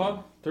that.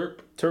 Turpa?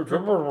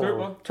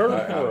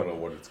 I don't know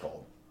what it's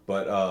called.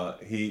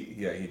 But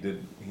he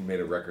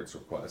made a records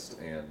request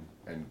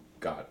and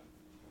got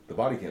the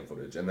body cam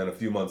footage, and then a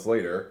few months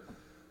later,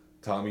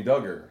 Tommy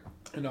Duggar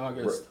in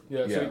August.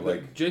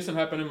 So Jason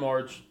happened in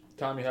March.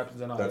 Tommy happens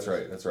in August.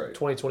 That's right.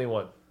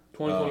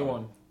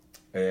 2021.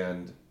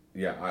 And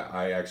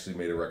I actually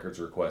made a records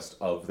request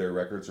of their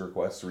records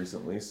requests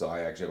recently, so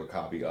I actually have a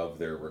copy of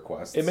their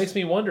requests. It makes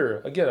me wonder,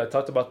 again, I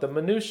talked about the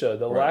minutia,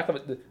 the lack of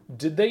it.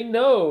 Did they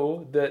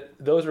know that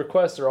those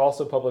requests are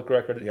also public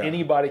record? Yeah.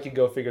 Anybody could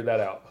go figure that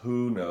out.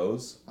 Who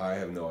knows? I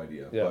have no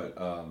idea. Yeah.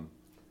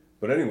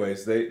 But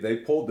anyways, they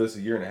pulled this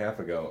a year and a half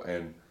ago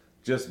and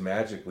just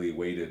magically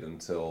waited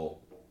until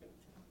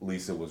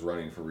Lisa was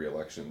running for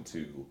re-election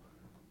to,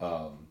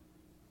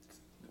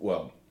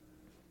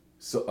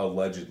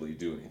 allegedly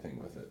do anything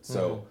with it.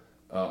 So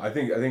I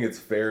think it's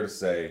fair to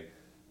say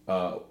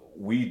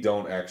we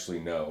don't actually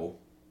know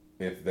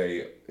if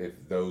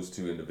those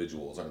two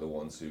individuals are the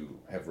ones who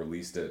have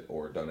released it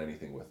or done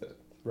anything with it.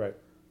 Right.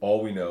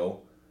 All we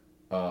know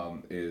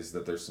is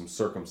that there's some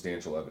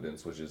circumstantial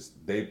evidence, which is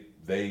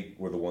they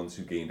were the ones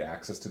who gained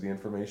access to the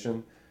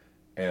information,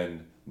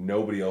 and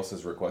nobody else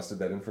has requested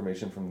that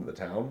information from the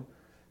town.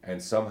 And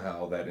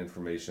somehow that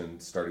information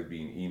started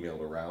being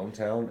emailed around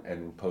town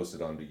and posted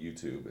onto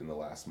YouTube in the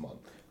last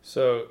month.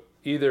 So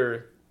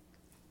either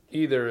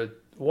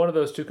one of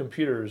those two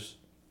computers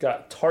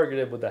got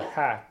targeted with a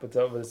hack, but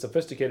a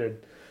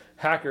sophisticated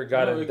hacker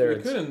got in there.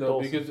 It couldn't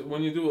though, because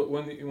when you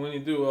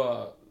do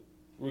a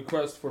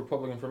request for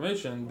public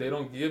information, they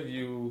don't give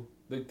you.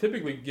 They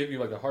typically give you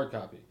like a hard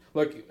copy,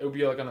 like it would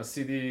be like on a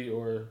CD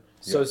or.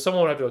 So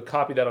someone would have to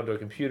copy that onto a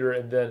computer,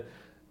 and then,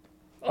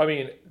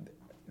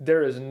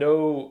 there is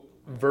no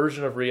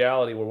version of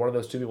reality where one of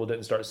those two people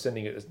didn't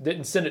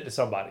send it to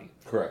somebody.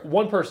 Correct.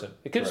 One person.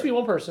 It could just be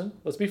one person.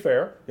 Let's be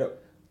fair. Yep.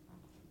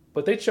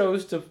 But they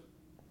chose to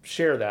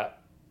share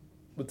that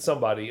with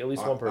somebody, at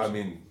least one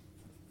person.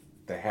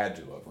 they had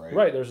to have, right?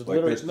 Right. There's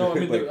literally No, I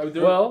mean,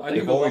 well, I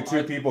think if only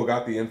two people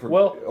got the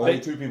information, only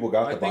two people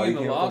got the body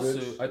cam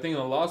footage. I think in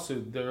the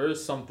lawsuit there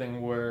is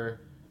something where,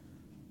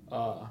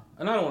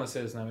 and I don't want to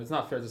say his name. It's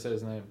not fair to say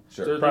his name.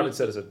 Sure. Private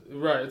citizen.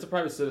 Right. It's a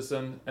private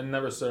citizen and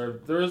never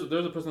served. There's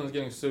a person that's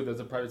getting sued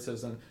that's a private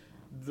citizen.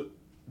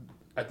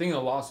 I think in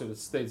the lawsuit it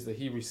states that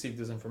he received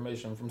this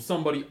information from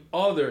somebody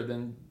other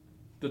than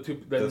the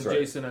two, That's right.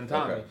 Jason and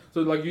Tommy. Okay.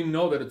 So like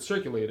that it's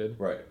circulated.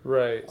 Right.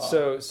 Right.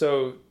 So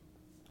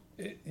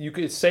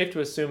it's safe to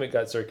assume it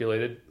got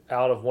circulated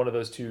out of one of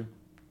those two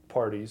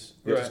parties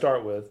to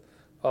start with,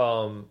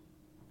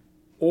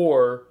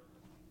 or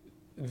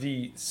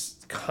the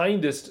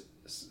kindest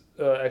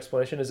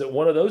explanation is that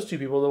one of those two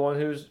people are the one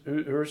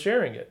who are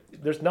sharing it.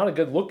 There's not a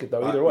good look at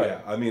though either way.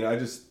 Yeah. I mean, I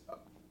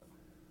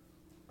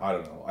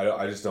don't know.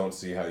 I just don't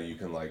see how you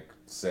can like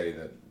say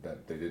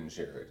that they didn't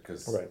share it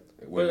because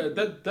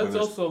But that's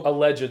also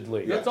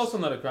allegedly. That's also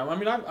not a crime. I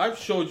mean, I've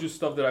showed you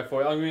stuff that I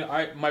FOIA. I mean,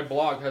 my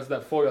blog has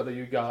that FOIA that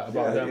you got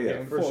about them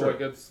getting for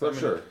FOIA. sure. Like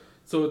sure.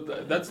 So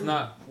that's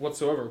not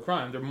whatsoever a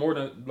crime. They're more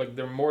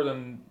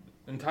than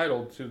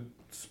entitled to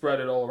spread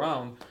it all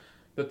around.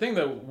 The thing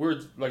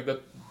the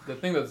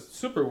thing that's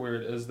super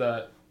weird is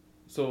that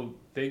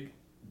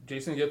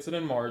Jason gets it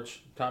in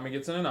March, Tommy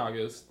gets it in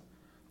August.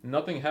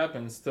 Nothing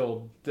happens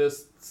till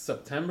this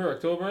September,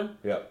 October,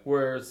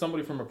 where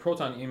somebody from a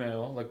Proton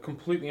email, like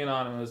completely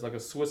anonymous, like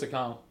a Swiss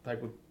account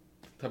type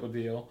of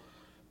deal,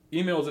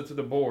 emails it to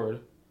the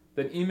board,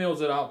 then emails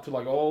it out to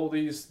like all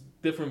these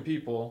different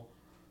people,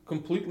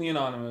 completely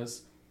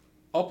anonymous,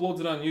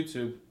 uploads it on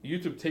YouTube.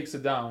 YouTube takes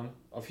it down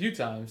a few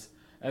times,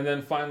 and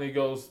then finally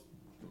goes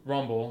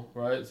Rumble,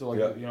 right? So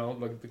like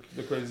like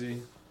the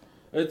crazy.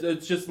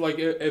 It's just like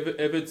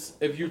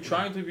if you're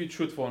trying to be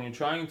truthful and you're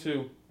trying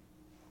to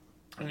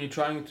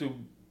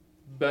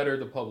better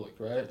the public,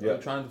 right? Yeah. You're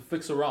trying to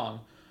fix a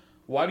wrong.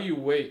 Why do you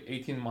wait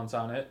 18 months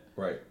on it?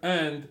 Right.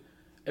 And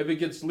if it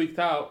gets leaked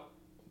out,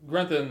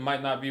 granted, it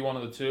might not be one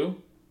of the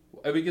two.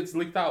 If it gets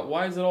leaked out,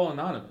 why is it all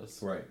anonymous?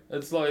 Right.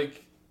 It's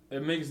like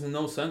it makes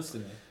no sense to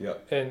me. Yeah.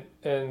 And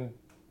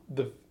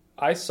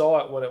I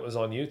saw it when it was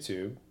on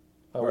YouTube.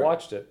 I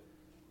watched it.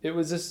 It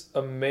was this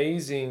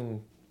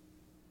amazing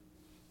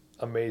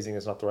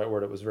is not the right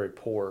word. It was very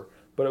poor,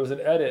 but it was an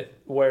edit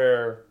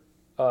where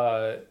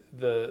because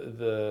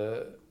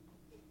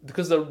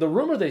the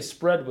rumor they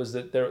spread was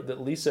that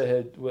Lisa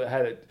had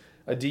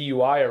a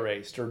DUI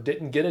erased or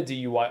didn't get a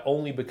DUI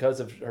only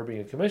because of her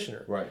being a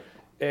commissioner. Right.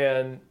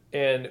 And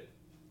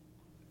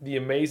the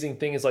amazing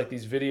thing is like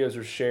these videos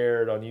are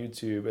shared on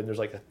YouTube and there's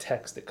like a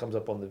text that comes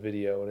up on the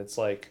video and it's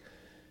like,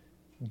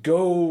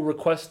 go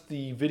request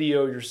the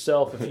video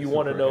yourself if you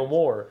want to know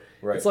more.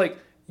 Right. It's like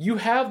you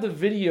have the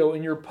video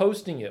and you're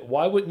posting it.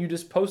 Why wouldn't you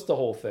just post the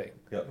whole thing?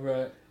 Yep.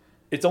 Right.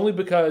 It's only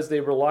because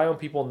they rely on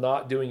people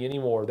not doing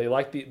anymore. They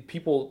like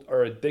people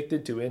are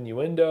addicted to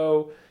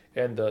innuendo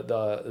and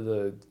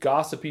the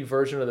gossipy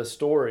version of the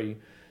story.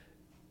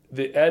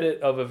 The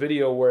edit of a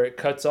video where it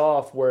cuts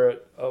off, where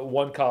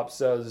one cop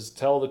says,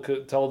 "Tell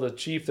the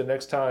chief the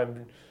next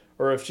time,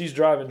 or if she's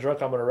driving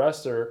drunk, I'm gonna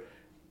arrest her."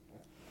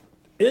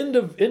 End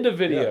of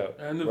video.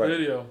 Yeah. End of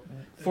video.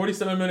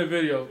 47-minute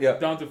video.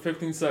 Down to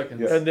 15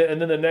 seconds. Yeah. And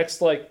then the next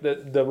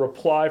the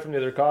reply from the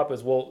other cop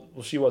is, well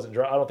she wasn't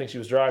I don't think she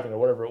was driving or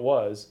whatever it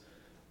was.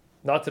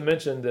 Not to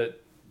mention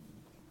that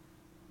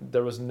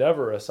there was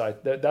never a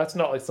site that's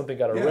not like something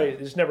got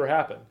erased. It just never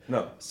happened.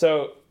 No.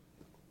 So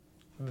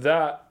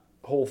that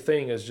whole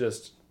thing is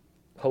just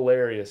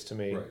hilarious to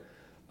me.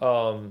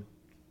 Right.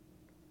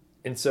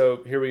 And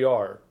so here we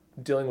are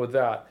dealing with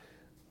that.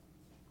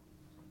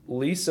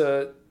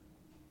 Lisa,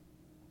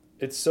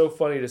 it's so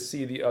funny to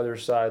see the other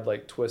side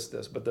like twist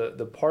this, but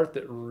the part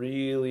that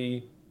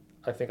really,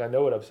 I think I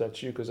know it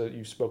upsets you because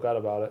you spoke out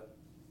about it.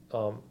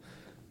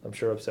 I'm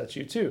sure upsets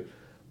you too,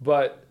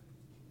 but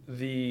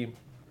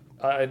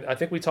I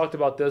think we talked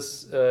about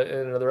this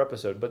in another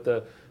episode, but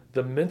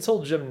the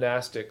mental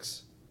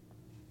gymnastics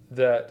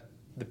that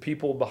the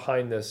people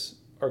behind this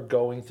are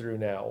going through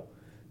now,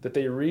 that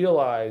they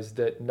realize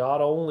that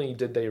not only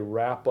did they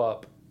wrap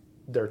up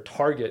their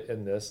target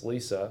in this,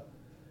 Lisa,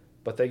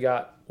 but they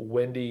got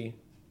Wendy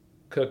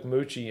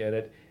Cook-Mucci in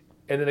it,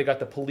 and then they got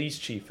the police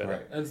chief in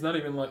it. And it's not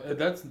even like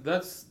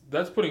that's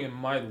putting it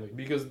mildly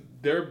because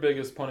their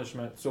biggest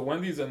punishment. So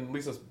Wendy's and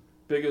Lisa's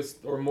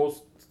biggest or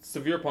most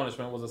severe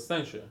punishment was a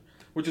censure,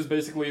 which is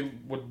basically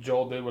what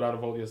Joel did with Out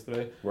of Vote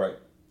yesterday. Right.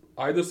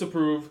 I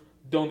disapprove.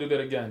 Don't do that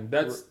again.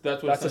 That's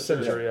what a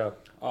censure.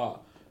 Yeah.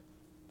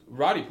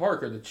 Roddy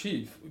Parker, the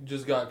chief,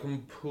 just got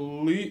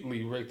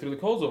completely raked through the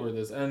coals over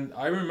this. And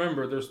I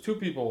remember there's two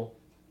people,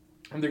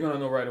 and they're going to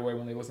know right away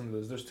when they listen to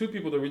this. There's two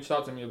people that reached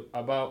out to me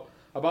about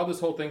this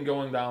whole thing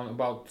going down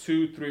about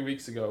 2-3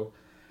 weeks ago.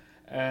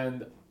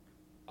 And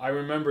I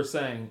remember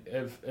saying,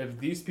 if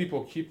these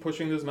people keep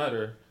pushing this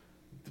matter,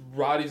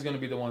 Roddy's going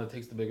to be the one that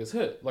takes the biggest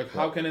hit. Like,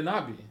 how can it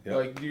not be? Yeah.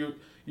 Like,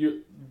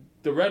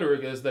 the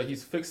rhetoric is that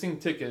he's fixing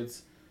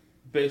tickets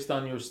based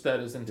on your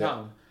status in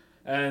town.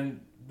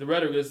 And the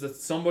rhetoric is that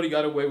somebody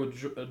got away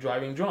with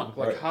driving drunk.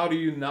 Like, how do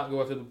you not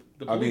go after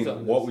the I police mean,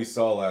 on what this. we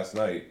saw last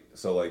night.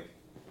 So like,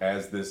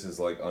 as this is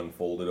like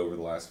unfolded over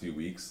the last few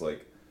weeks,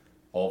 like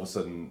all of a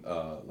sudden,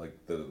 like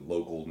the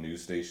local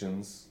news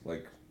stations,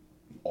 like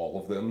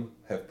all of them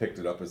have picked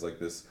it up as like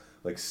this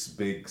like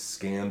big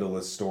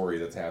scandalous story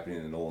that's happening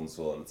in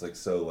Nolensville, and it's like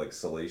so like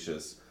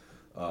salacious.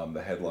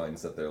 The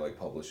headlines that they're like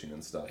publishing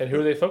and stuff. And who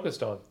are they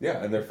focused on?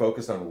 Yeah, and they're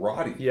focused on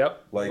Roddy.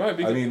 Yep. Like, Right,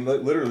 because- I mean,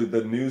 literally,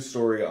 the news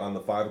story on the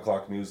 5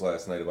 o'clock news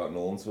last night about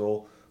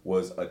Nolensville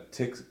was a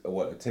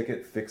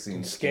ticket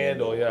fixing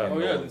Scandal, yeah. in Oh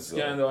yeah, the Nolensville.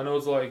 scandal. I know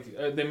it's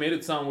like they made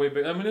it sound way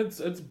big. I mean,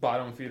 it's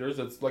bottom feeders.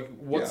 It's like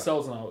what Yeah.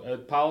 sells now.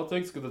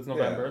 Politics because it's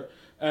November,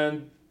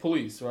 and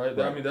police, right?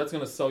 I Right. mean, that's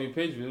gonna sell you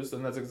page views,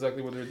 and that's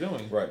exactly what they're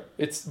doing. Right.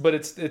 It's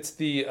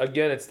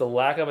the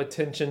lack of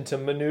attention to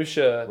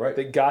minutia Right.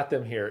 that got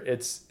them here.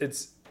 It's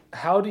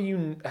how do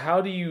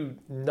you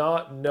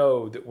not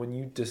know that when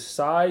you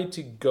decide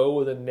to go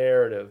with a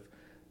narrative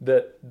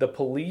that the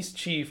police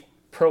chief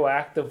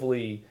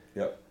proactively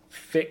Yep.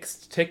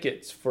 fixed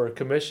tickets for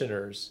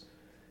commissioners,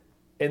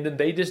 and then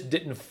they just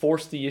didn't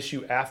force the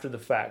issue after the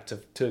fact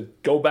to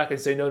go back and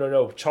say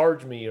no,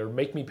 charge me or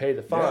make me pay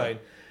the fine.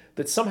 Yeah.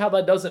 That somehow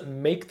that doesn't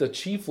make the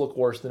chief look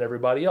worse than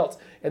everybody else.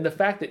 And the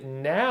fact that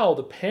now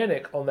the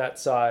panic on that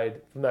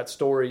side from that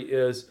story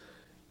is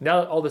now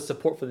that all the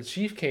support for the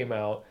chief came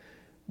out,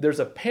 there's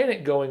a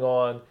panic going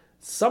on,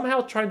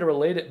 somehow trying to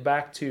relate it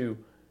back to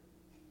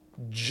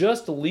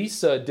just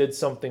Lisa did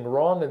something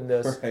wrong in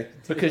this Right.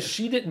 because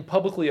she didn't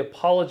publicly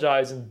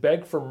apologize and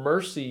beg for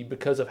mercy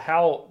because of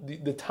how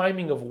the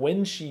timing of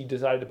when she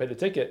decided to pay the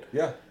ticket.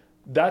 Yeah.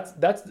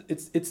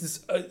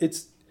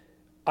 It's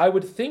I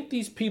would think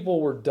these people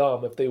were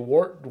dumb if they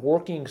weren't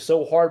working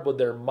so hard with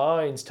their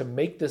minds to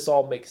make this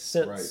all make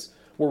sense. Right.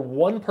 Where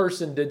one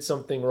person did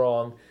something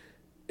wrong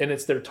and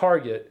it's their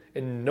target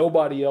and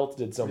nobody else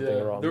did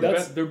something wrong.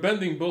 They're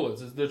bending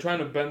bullets. They're trying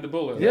to bend the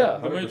bullet. Yeah.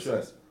 the Matrix.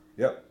 100%.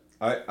 Yep.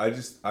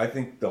 I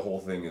think the whole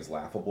thing is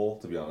laughable,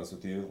 to be honest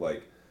with you.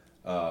 Like,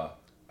 I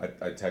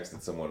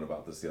texted someone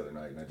about this the other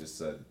night, and I just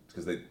said,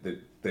 because they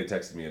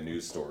texted me a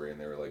news story, and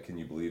they were like, "Can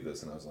you believe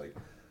this?" And I was like,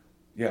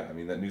 "Yeah, I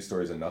mean, that news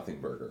story is a nothing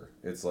burger.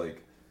 It's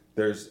like,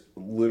 there's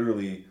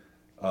literally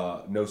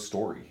no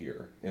story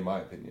here, in my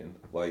opinion.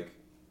 Like,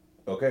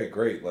 okay,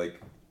 great, like,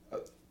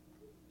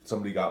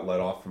 somebody got let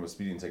off from a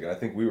speeding ticket. I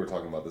think we were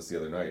talking about this the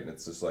other night, and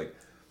it's just like,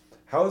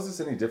 how is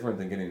this any different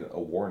than getting a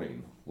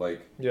warning?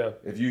 Like, Yeah.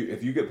 if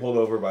you get pulled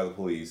over by the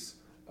police,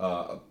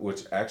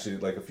 which actually,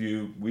 like a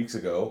few weeks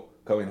ago,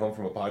 coming home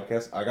from a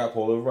podcast, I got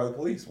pulled over by the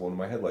police. One of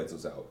my headlights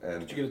was out,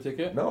 and Did you get a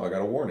ticket? no, I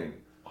got a warning.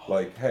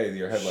 Like, hey,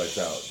 your headlight's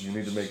out. You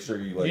need to make sure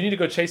you like. You need to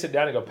go chase it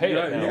down and go pay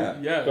it now.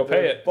 Yeah. Go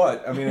pay it.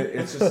 But I mean,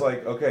 it's just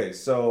like, okay,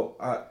 so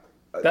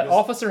That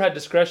officer had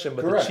discretion,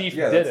 but correct. the chief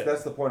yeah, didn't.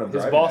 that's the point I'm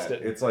His driving boss at.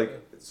 didn't. It's like,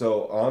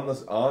 so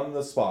on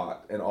the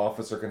spot, an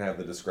officer can have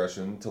the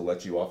discretion to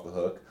let you off the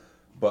hook,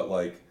 but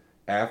like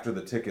after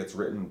the ticket's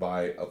written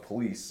by a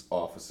police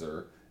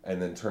officer and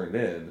then turned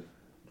in,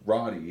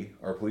 Roddy,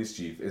 our police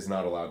chief, is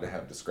not allowed to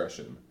have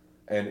discretion.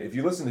 And if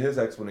you listen to his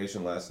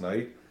explanation last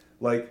night,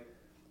 like,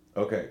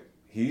 okay,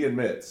 he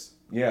admits,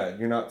 yeah,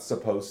 you're not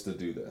supposed to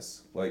do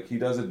this. Like, he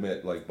does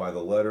admit, like, by the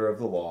letter of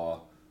the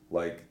law,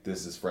 like,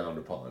 this is frowned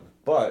upon.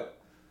 But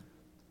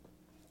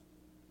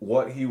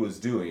what he was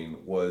doing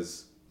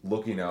was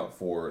looking out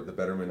for the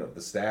betterment of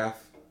the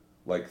staff,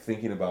 like,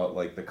 thinking about,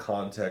 like, the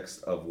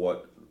context of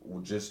what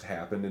just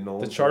happened in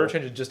Nolensville. The charter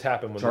change had just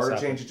happened when Charter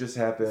this happened. change had just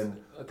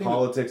happened. I think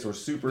Politics were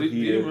super Do you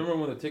heated. remember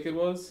when the ticket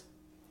was?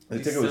 The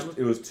ticket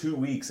was 2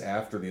 weeks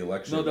after the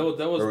election. No,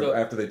 that was or the-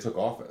 after they took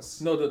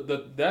office. No,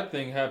 that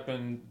thing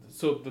happened.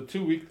 So the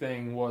 2 week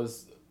thing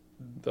was.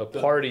 The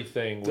party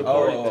thing with the the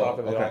party top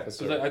of the okay.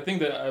 officer. I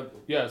think that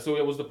so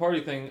it was the party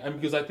thing, and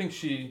because I think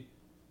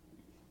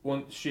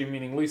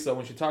meaning Lisa,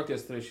 when she talked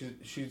yesterday,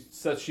 she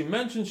said she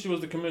mentioned she was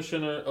the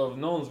commissioner of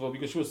Nolensville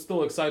because she was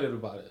still excited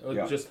about it. It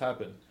Yeah. just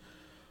happened,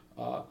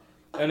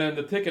 and then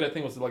the ticket I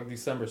think was like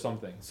December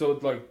something. So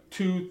like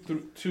two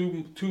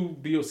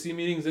BOC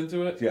meetings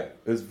into it. Yeah,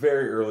 it was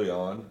very early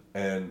on,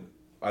 and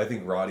I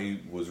think Roddy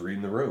was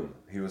reading the room.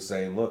 He was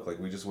saying, "Look, like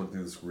we just went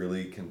through this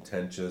really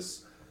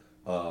contentious,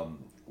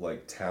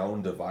 like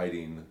town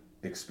dividing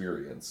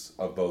experience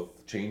of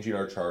both changing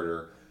our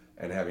charter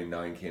and having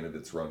 9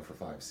 candidates run for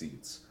 5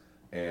 seats,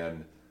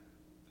 and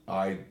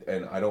I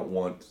don't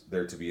want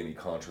there to be any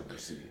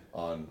controversy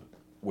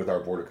with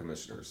our board of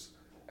commissioners."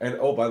 And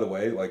oh, by the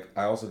way, like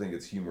I also think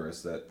it's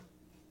humorous that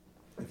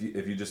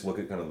if you just look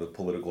at kind of the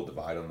political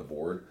divide on the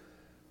board,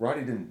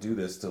 Roddy didn't do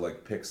this to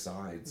like pick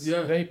sides.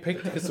 Yeah. They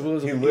picked because it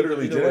was He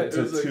literally did it to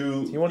It was like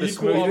two. he wanted to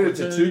equal smooth He did it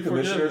to opportunity two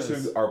commissioners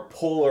forgiveness. who are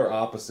polar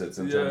opposites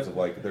in Yeah. terms of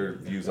like their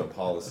views on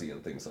policy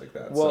and things like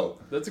that. Well,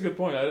 That's a good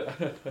point.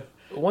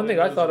 One thing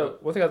I thought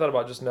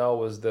about just now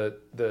was that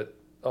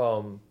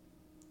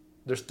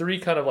there's 3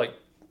 kind of like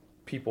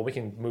people. We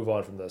can move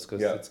on from this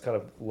because Yeah. it's kind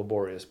of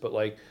laborious. But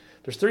like,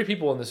 there's 3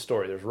 people in this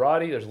story. There's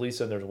Roddy, there's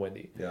Lisa, and there's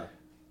Wendy. yeah,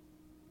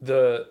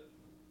 The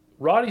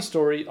Roddy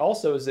story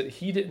also is that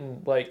he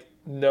didn't like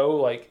know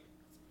like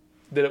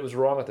that it was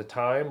wrong at the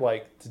time,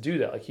 like to do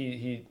that. Like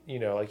he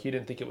like he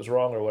didn't think it was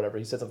wrong or whatever.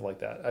 He said something like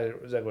that. I don't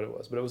know exactly what it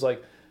was, but it was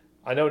like,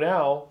 I know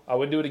now I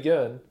wouldn't do it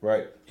again.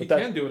 Right. He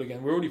can't do it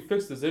again. We already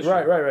fixed this issue.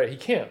 Right. He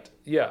can't.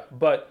 Yeah,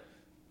 but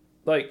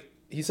like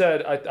he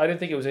said, I didn't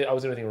think I was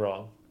doing anything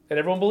wrong, and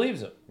everyone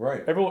believes him.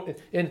 Right. Everyone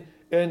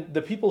and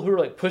the people who are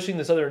like pushing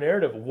this other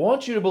narrative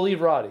want you to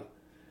believe Roddy.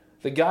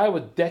 The guy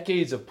with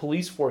decades of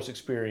police force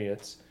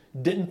experience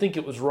didn't think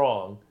it was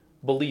wrong.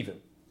 Believe him.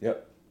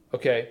 Yep.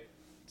 Okay,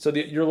 so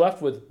you're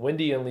left with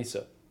Wendy and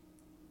Lisa.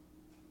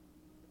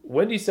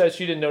 Wendy says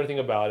she didn't know anything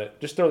about it.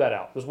 Just throw that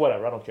out. Just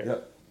whatever. I don't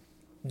care.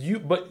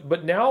 Yep.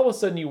 But now all of a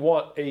sudden you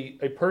want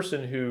a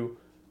person who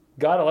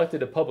got elected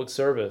to public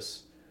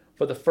service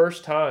for the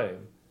first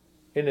time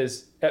and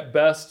is at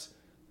best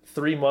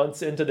 3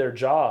 months into their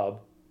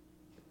job.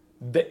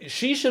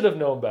 She should have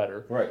known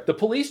better. Right. The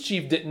police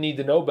chief didn't need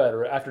to know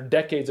better after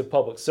decades of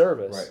public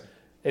service. Right.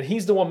 And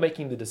he's the one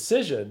making the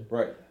decision.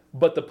 Right.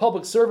 But the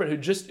public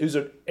servant who's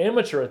an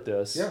amateur at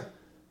this,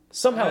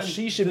 somehow And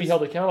she should be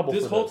held accountable for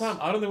this. This whole time,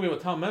 I don't think we have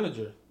a town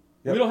manager.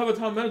 Yep. We don't have a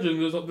town manager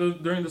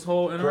during this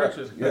whole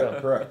interaction. Correct. Yeah,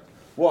 correct.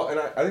 Well, and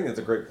I think that's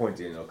a great point,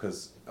 Daniel,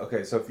 because,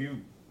 okay, so if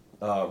you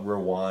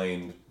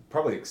rewind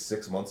probably like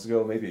 6 months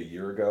ago, maybe a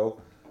year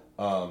ago,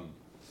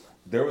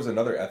 there was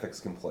another ethics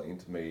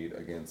complaint made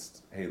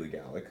against Haley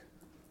Gallick.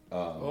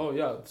 Oh,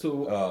 yeah.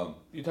 So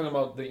you're talking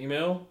about the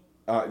email?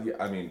 Yeah,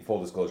 I mean,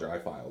 full disclosure, I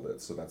filed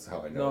it, so that's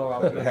how I know.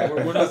 No,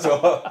 we're not.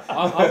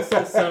 I'm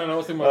still sending. I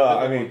was thinking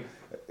about. I mean,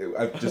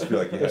 I just feel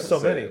like you have There's to so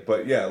say many. it.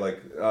 But yeah, like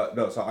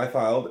no. So I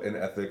filed an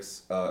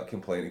ethics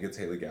complaint against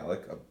Haley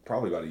Gallick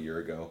probably about a year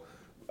ago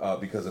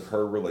because of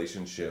her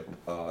relationship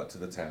to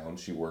the town.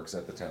 She works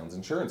at the town's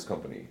insurance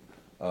company,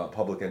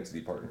 Public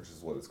Entity Partners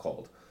is what it's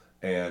called,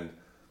 and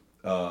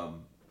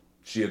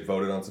she had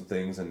voted on some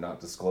things and not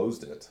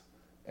disclosed it,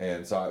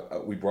 and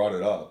so we brought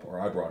it up,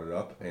 or I brought it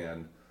up,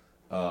 and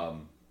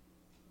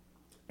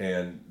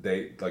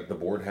they, like, the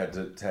board had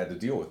to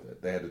deal with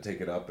it. They had to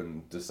take it up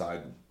and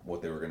decide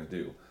what they were going to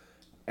do.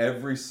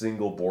 Every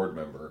single board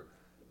member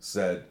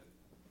said,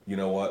 you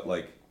know what,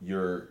 like,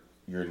 you're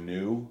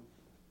new,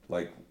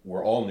 like,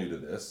 we're all new to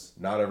this.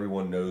 Not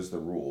everyone knows the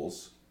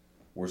rules.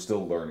 We're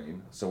still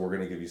learning, so we're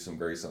going to give you some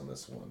grace on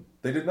this one.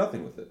 They did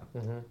nothing with it.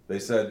 Mm-hmm. They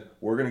said,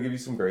 we're going to give you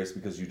some grace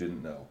because you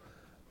didn't know.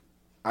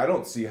 I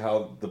don't see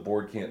how the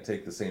board can't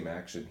take the same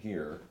action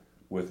here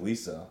with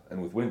Lisa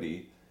and with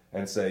Wendy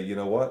and say, you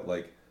know what,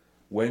 like,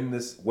 when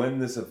this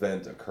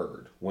event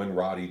occurred, when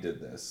Roddy did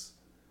this,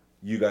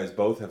 you guys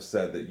both have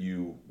said that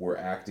you were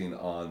acting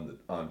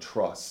on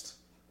trust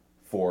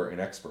for an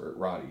expert,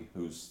 Roddy,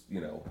 who's,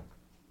 you know,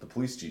 the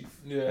police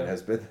chief and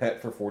has been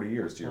that for 40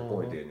 years, to your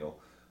point, Daniel.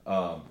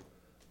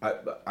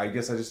 I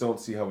guess I just don't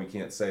see how we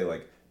can't say,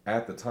 like,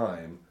 at the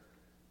time,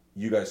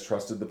 you guys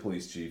trusted the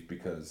police chief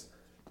because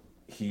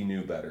he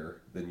knew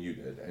better than you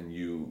did, and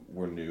you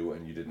were new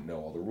and you didn't know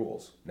all the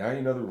rules. Now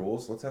you know the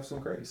rules. Let's have some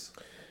grace.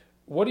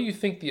 What do you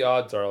think the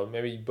odds are?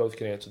 Maybe you both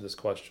can answer this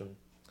question.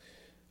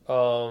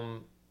 The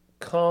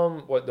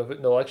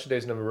election day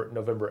is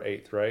November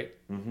 8th, right?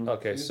 Mm-hmm.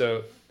 Okay,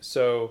 so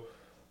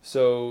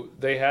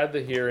they had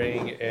the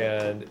hearing,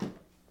 and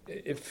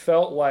it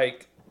felt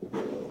like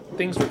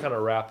things were kind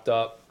of wrapped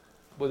up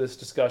with this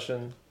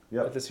discussion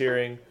at this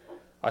hearing.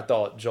 I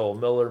thought Joel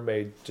Miller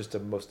made just a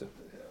most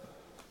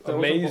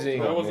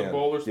amazing. That was a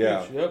bowler speech.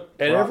 Yeah. Yep.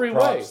 In every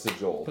way, to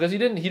Joel. because he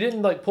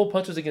didn't like pull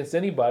punches against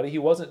anybody. He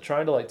wasn't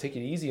trying to like take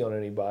it easy on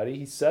anybody.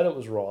 He said it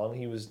was wrong.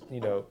 He was, you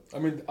know. I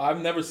mean, I've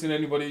never seen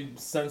anybody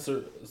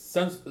censure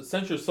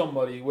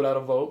somebody without a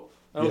vote.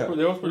 That was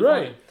pretty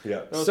funny. Yeah.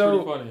 That was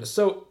pretty funny.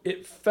 So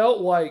it felt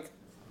like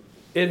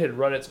it had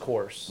run its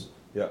course.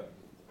 Yeah.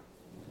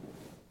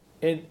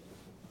 And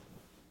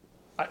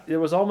there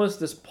was almost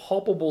this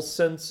palpable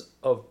sense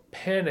of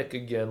panic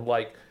again.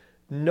 Like,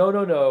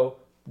 no.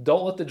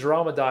 Don't let the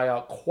drama die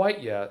out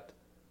quite yet.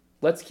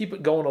 Let's keep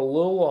it going a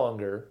little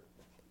longer.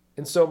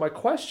 And so my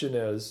question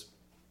is,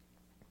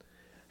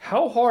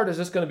 how hard is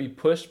this going to be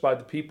pushed by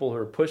the people who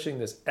are pushing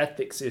this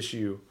ethics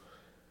issue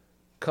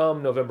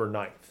come November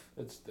 9th?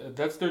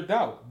 That's their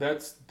doubt.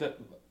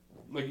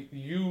 Like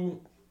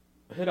you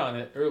hit on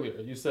it earlier.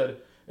 You said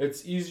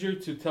it's easier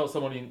to tell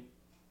somebody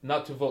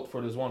not to vote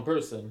for this one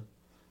person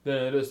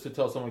than it is to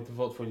tell somebody to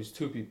vote for these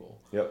two people.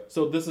 Yep.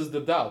 So this is the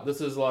doubt.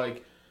 This is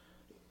like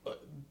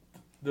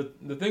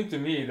the thing to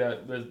me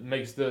that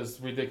makes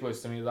this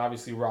ridiculous to me is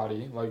obviously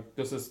Roddy. Like,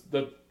 this is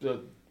the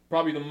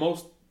probably the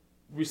most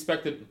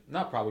respected,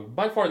 not probably,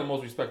 by far the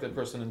most respected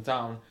person in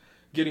town,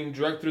 getting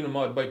dragged through the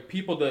mud by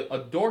people that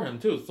adore him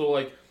too. So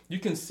like you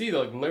can see that,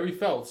 like, Larry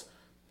Phelps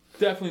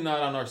definitely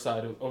not on our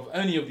side of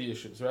any of the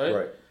issues, right?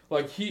 Right.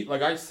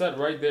 Like I said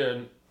right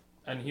there,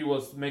 and he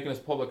was making his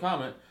public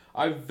comment.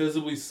 I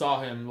visibly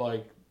saw him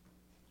like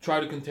try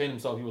to contain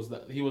himself.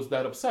 He was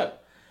that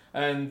upset,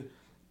 and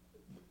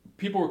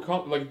people were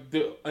like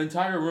the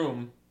entire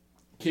room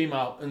came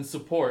out in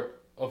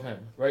support of him,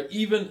 right?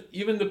 Even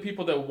the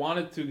people that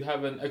wanted to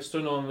have an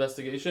external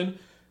investigation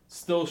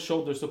still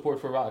showed their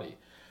support for Roddy.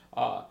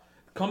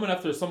 coming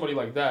after somebody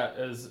like that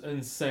is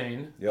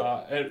insane.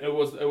 Yep. It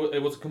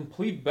was a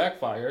complete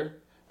backfire,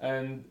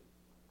 and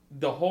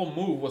the whole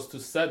move was to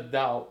set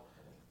doubt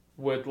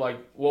with like,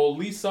 well,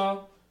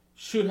 Lisa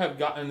should have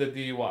gotten the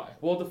DUI.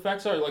 Well, the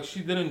facts are like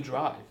she didn't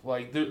drive.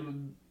 Like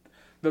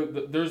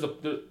there's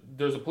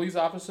a police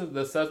officer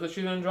that says that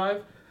she didn't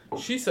drive.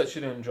 She said she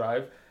didn't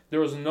drive. There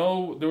was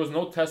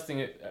no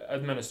testing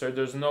administered.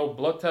 There's no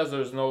blood test.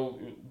 There's no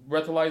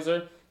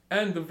breathalyzer.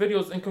 And the video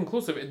is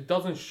inconclusive. It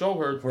doesn't show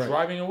her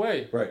driving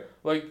away. Right.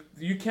 Like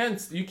you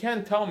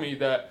can't tell me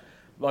that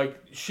like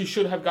she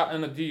should have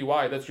gotten a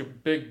DUI. That's your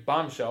big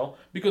bombshell.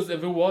 Because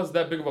if it was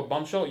that big of a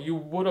bombshell, you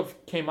would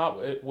have came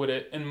out with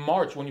it in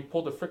March when you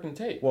pulled the freaking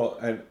tape. Well,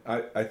 and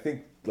I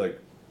think like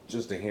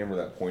just to hammer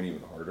that point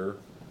even harder.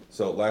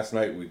 So last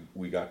night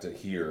we got to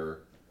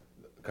hear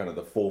kind of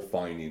the full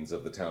findings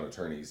of the town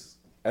attorney's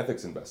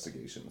ethics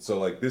investigation. So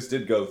like this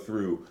did go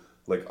through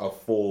like a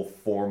full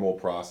formal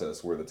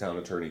process where the town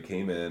attorney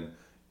came in,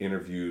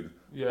 interviewed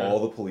all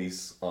the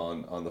police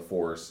on the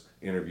force,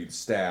 interviewed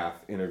staff,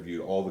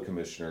 interviewed all the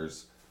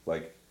commissioners.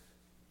 Like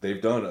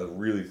they've done a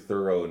really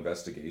thorough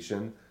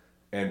investigation,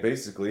 and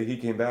basically he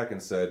came back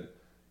and said,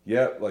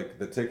 yeah, like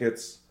the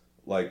tickets,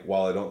 like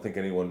while I don't think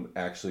anyone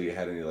actually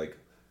had any like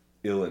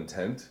ill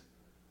intent,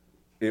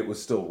 it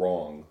was still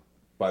wrong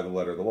by the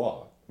letter of the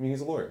law. I mean,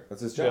 he's a lawyer.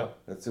 That's his job.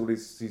 Yeah. That's what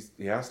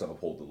he has to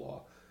uphold the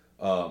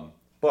law.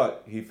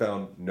 But he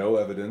found no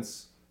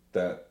evidence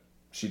that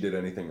she did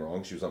anything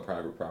wrong. She was on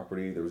private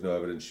property. There was no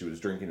evidence she was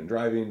drinking and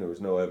driving. There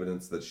was no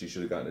evidence that she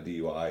should have gotten a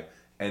DUI,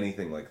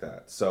 anything like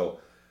that.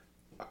 So,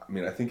 I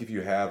mean, I think if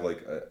you have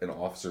like an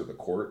officer of the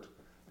court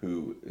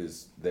who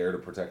is there to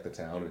protect the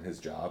town, and his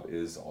job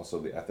is also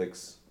the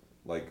ethics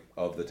like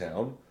of the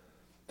town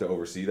to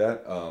oversee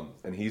that,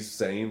 and he's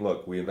saying,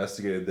 look, we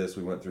investigated this.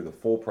 We went through the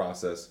full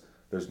process.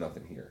 There's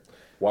nothing here.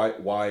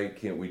 Why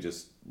can't we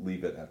just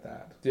leave it at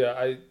that? Yeah,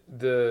 I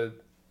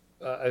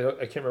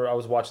can't remember. I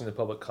was watching the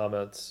public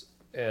comments,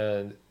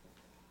 and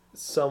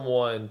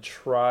someone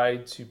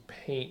tried to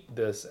paint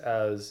this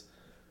as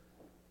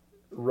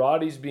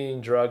Roddy's being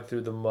dragged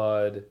through the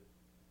mud.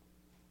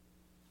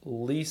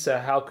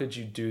 Lisa, how could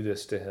you do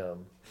this to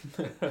him?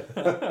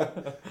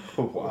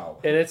 Wow.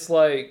 And it's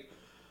like,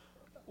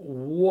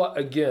 what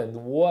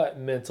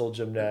mental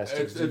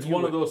gymnastics? It's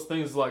one of those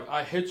things like,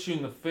 I hit you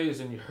in the face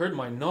and you hurt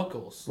my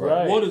knuckles.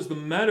 Right. What is the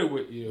matter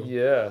with you?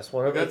 Yes.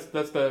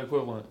 That's the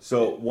equivalent.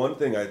 So one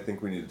thing I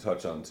think we need to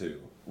touch on too,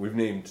 we've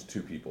named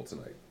 2 people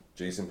tonight,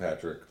 Jason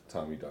Patrick,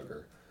 Tommy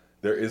Duggar.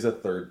 There is a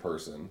third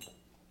person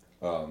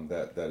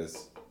that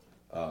is,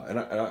 and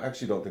I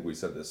actually don't think we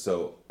said this.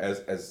 So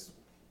as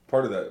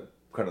part of that,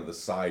 kind of the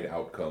side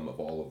outcome of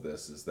all of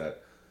this is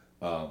that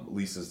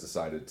Lisa's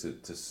decided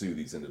to sue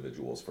these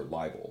individuals for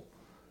libel.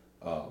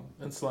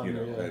 And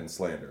slander, and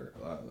slander.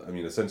 I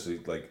mean, essentially,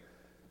 like,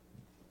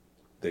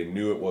 they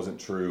knew it wasn't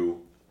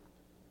true.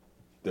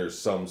 There's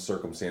some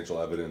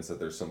circumstantial evidence that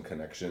there's some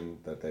connection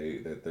that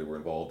they were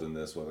involved in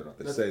this, whether or not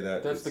they say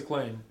that. That's the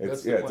claim.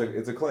 It's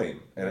a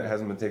claim, and it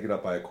hasn't been taken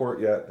up by a court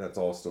yet. That's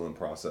all still in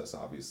process,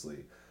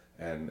 obviously,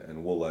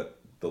 and we'll let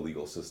the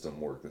legal system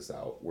work this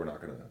out. We're not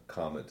going to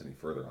comment any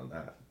further on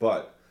that,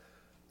 but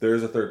there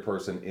is a third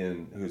person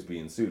who's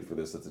being sued for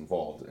this that's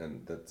involved,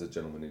 and that's a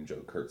gentleman named Joe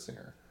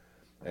Kurtzinger.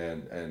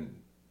 And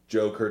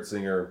Joe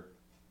Kurtzinger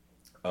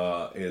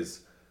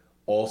is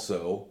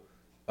also,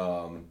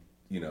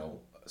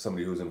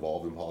 somebody who was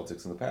involved in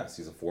politics in the past.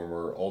 He's a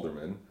former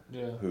alderman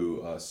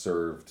who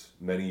served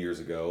many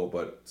years ago,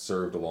 but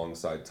served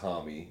alongside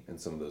Tommy in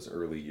some of those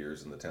early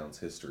years in the town's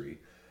history.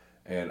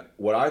 And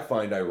what I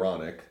find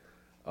ironic,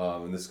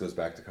 and this goes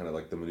back to kind of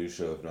like the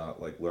minutia of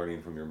not like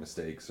learning from your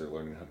mistakes or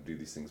learning how to do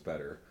these things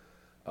better.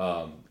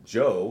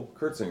 Joe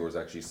Kurtzinger was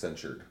actually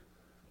censured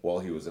while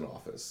he was in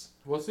office.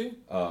 Was he?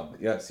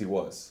 Yes, he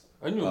was.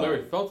 I knew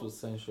Larry Phelps was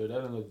censured. I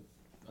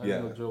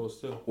didn't know Joe was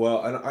too.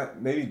 Well,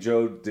 and maybe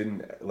Joe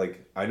didn't,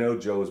 like, I know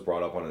Joe was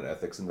brought up on an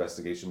ethics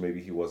investigation.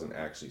 Maybe he wasn't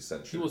actually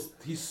censured.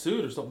 He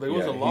sued or something. There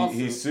was a lawsuit.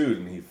 He sued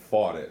and he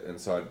fought it, and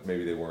so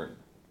maybe they weren't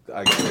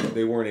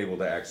able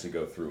to actually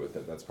go through with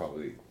it. That's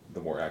probably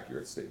the more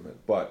accurate statement.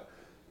 But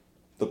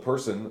the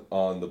person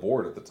on the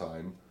board at the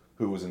time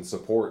who was in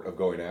support of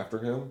going after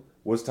him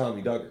was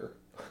Tommy Duggar.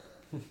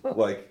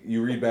 Like,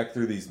 you read back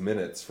through these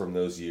minutes from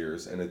those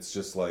years, and it's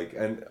just like,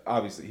 and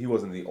obviously he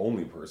wasn't the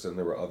only person.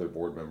 There were other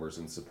board members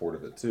in support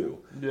of it too.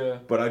 Yeah.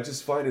 But I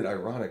just find it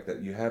ironic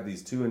that you have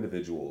these 2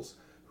 individuals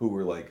who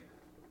were like,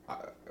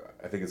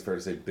 I think it's fair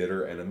to say,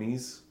 bitter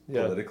enemies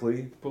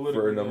politically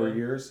for a number of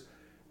years,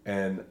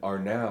 and are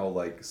now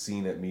like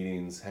seen at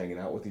meetings, hanging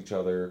out with each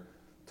other,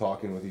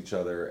 talking with each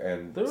other,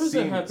 and there is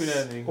a happy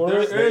ending.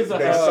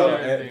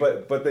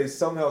 But they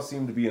somehow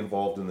seem to be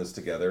involved in this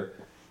together.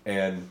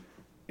 And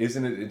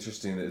isn't it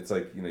interesting that it's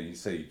like, you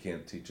say you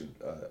can't teach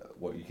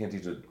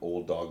an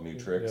old dog new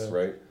tricks,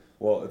 right?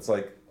 Well, it's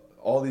like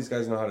all these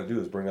guys know how to do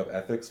is bring up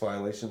ethics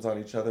violations on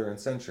each other and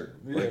censure.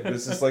 Like,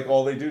 this is like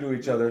all they do to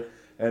each other,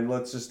 and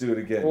let's just do it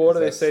again. Well, what do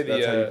they say?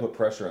 That's how you put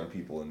pressure on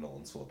people in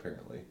Nolensville,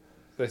 apparently.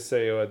 they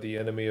say, the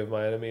enemy of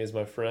my enemy is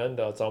my friend.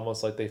 It's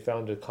almost like they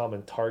found a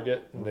common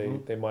target,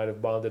 and they might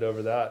have bonded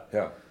over that.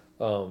 Yeah.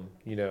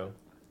 You know,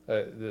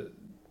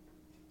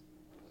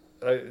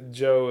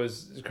 Joe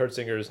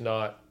Kurtzinger is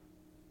not.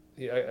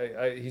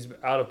 He's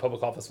out of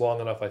public office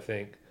long enough, I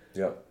think.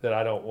 Yeah. That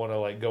I don't want to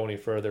like go any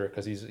further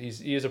because he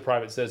is a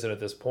private citizen at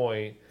this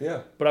point.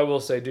 Yeah. But I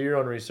will say, do your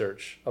own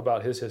research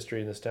about his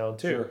history in this town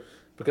too, Sure.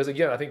 because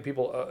again, I think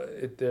people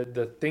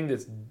the thing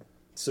that's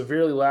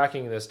severely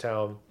lacking in this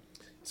town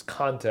is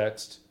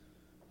context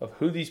of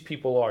who these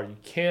people are. You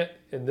can't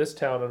in this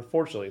town,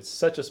 unfortunately, it's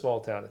such a small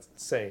town, it's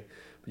insane.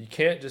 But you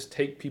can't just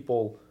take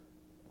people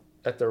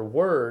at their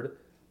word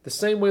the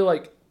same way.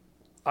 Like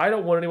I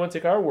don't want anyone to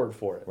take our word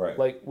for it. Right.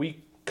 Like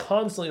we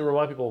constantly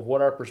remind people of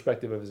what our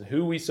perspective is and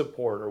who we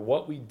support or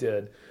what we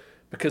did,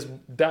 because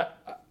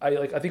that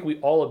I think we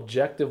all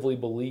objectively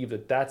believe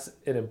that that's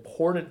an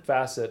important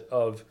facet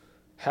of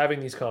having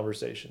these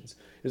conversations,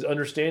 is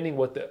understanding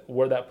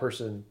where that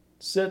person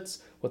sits,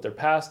 what their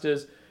past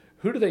is,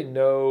 who do they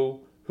know,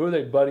 who are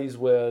they buddies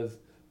with,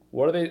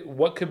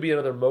 what could be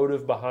another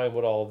motive behind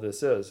what all of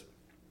this is,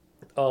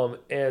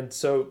 and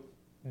so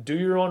do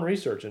your own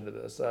research into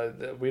this.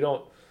 We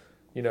don't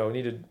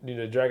need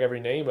to drag every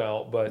name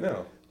out, but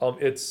No.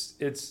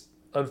 It's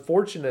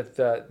unfortunate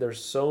that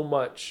there's so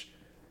much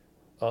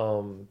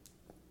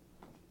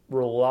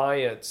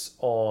reliance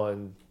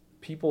on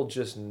people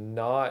just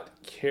not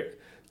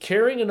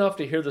caring enough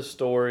to hear the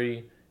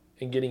story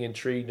and getting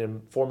intrigued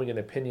and forming an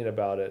opinion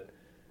about it.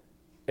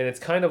 And it's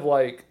kind of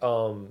like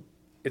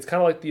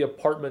the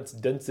apartment's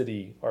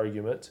density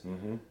argument.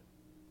 Mm-hmm.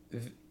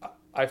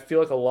 I feel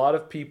like a lot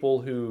of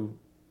people who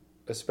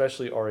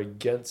especially are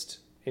against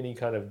any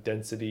kind of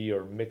density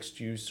or mixed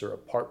use or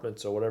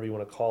apartments or whatever you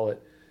want to call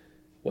it,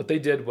 what they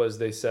did was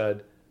they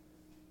said,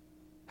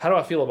 how do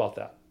I feel about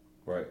that?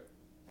 Right.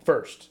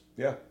 First.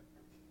 Yeah.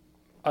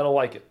 I don't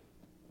like it.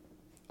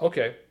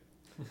 Okay.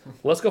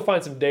 Let's go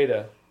find some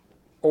data,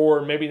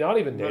 or maybe not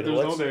even data.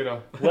 No, there's no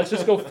data. Let's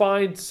just go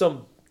find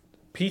some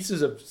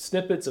pieces of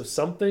snippets of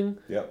something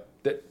Yep.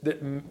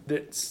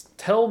 that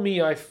tell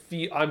me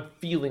I'm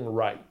feeling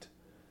right.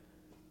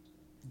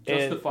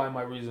 Justify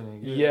my reasoning.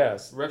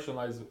 Yes.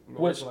 Rationalize it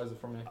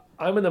for me.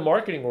 I'm in the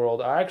marketing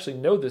world. I actually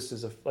know this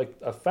is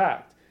a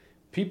fact.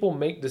 People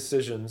make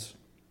decisions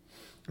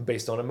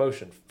based on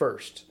emotion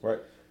first. Right.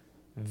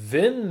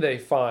 Then they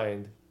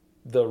find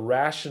the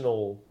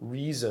rational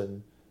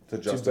reason to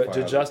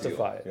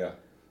justify it. Yeah.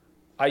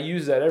 I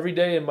use that every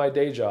day in my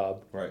day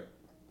job. Right.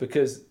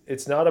 Because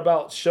it's not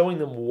about showing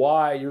them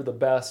why you're the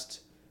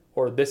best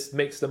or this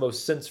makes the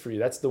most sense for you.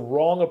 That's the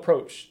wrong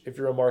approach if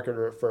you're a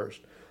marketer at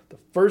first. The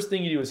first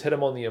thing you do is hit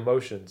them on the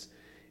emotions.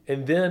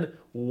 And then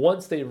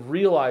once they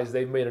realize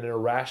they've made an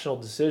irrational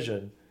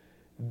decision,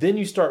 then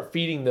you start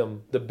feeding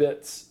them the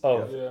bits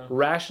of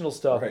rational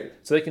stuff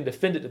so they can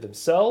defend it to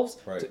themselves,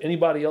 to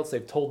anybody else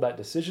they've told that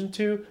decision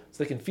to,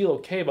 so they can feel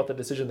okay about the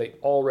decision they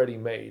already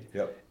made.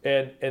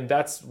 Yep. And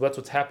that's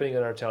what's happening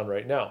in our town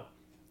right now.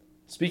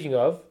 Speaking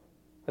of,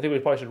 I think we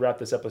probably should wrap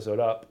this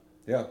episode up.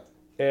 Yeah.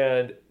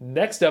 And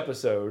next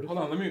episode... Hold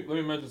on, let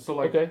me mention. So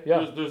like,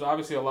 there's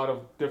obviously a lot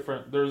of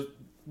different...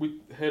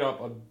 We hit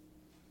up a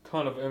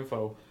ton of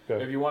info.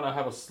 Okay. If you want to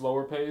have a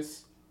slower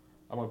pace,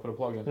 I'm going to put a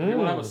plug in. If you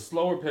want to have a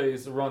slower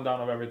pace rundown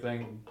of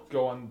everything,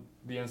 go on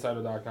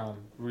theinsider.com,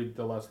 read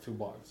the last 2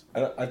 blogs.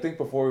 And I think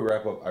before we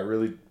wrap up, I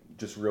really,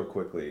 just real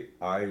quickly,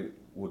 I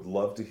would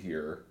love to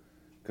hear,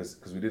 because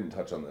we didn't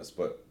touch on this,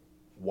 but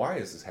why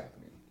is this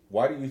happening?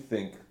 Why do you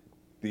think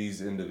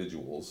these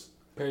individuals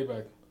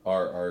Payback.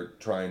 Are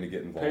trying to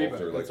get involved? Payback.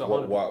 Or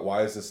like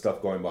why is this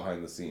stuff going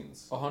behind the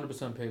scenes? 100%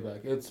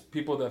 payback. It's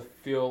people that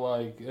feel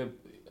like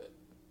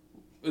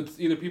it's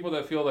either people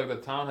that feel like the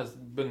town has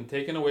been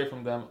taken away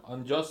from them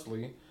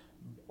unjustly,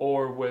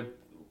 or with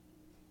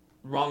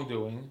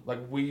wrongdoing, like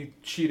we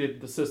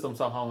cheated the system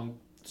somehow and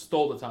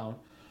stole the town,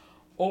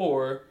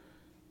 or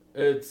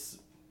it's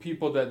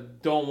people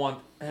that don't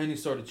want any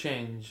sort of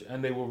change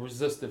and they will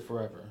resist it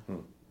forever.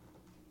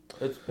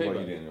 It's payback. What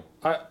about you,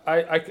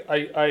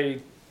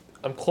 Daniel?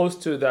 I'm close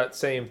to that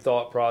same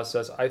thought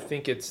process. I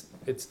think it's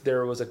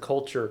there was a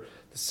culture.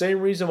 The same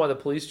reason why the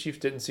police chief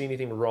didn't see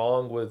anything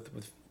wrong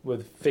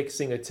with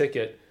fixing a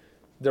ticket.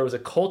 There was a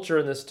culture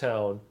in this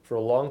town for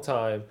a long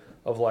time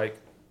of like,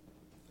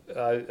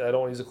 I don't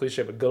want to use a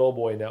cliche, but good old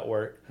boy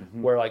network,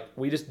 where like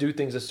we just do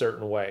things a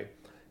certain way.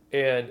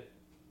 And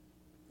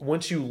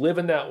once you live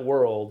in that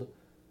world,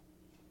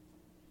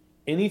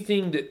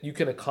 anything that you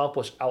can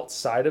accomplish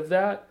outside of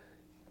that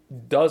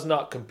does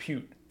not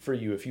compute for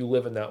you if you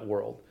live in that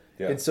world.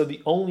 Yeah. And so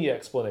the only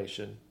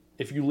explanation,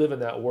 if you live in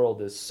that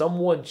world, is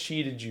someone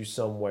cheated you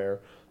somewhere,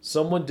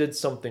 someone did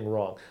something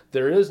wrong.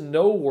 There is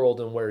no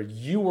world in where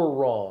you were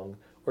wrong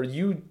or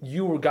you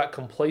got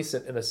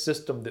complacent in a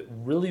system that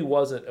really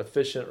wasn't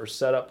efficient or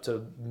set up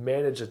to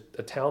manage a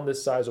town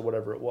this size or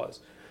whatever it was.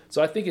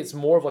 So I think it's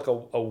more of like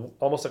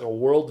almost like a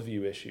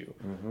worldview issue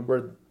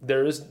where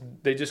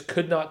they just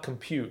could not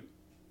compute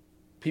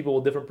people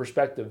with different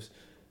perspectives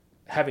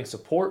having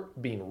support,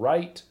 being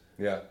right,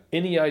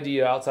 any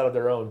idea outside of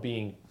their own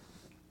being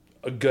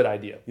a good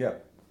idea. Yeah.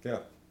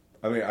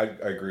 I mean, I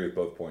agree with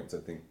both points. I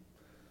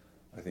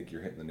think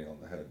you're hitting the nail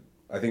on the head.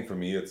 I think for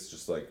me, it's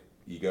just like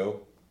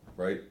ego,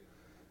 right?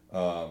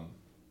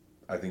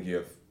 I think you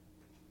have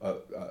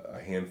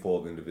a handful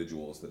of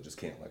individuals that just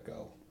can't let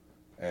go,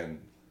 and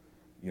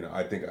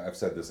I think I've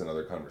said this in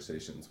other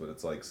conversations, but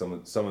it's like some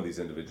of these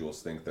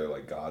individuals think they're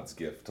like God's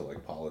gift to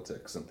like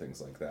politics and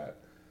things like that,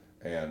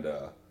 and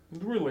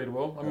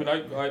relatable. I mean,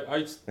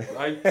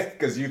 I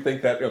because you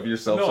think that of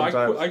yourself no,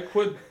 sometimes. I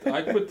quit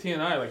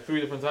TNI like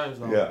 3 different times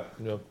now. Yeah.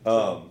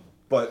 Yeah.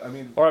 But I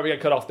mean, all right, we got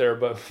cut off there.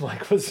 But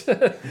Mike was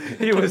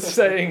he was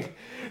saying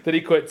that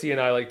he quit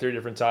TNI like 3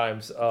 different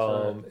times,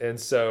 and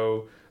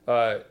so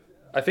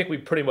I think we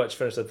pretty much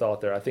finished the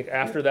thought there. I think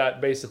after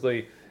that,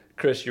 basically,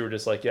 Chris, you were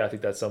just like, yeah, I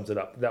think that sums it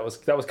up. That was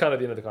kind of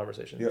the end of the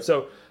conversation. Yeah.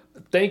 So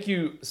thank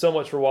you so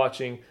much for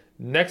watching.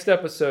 Next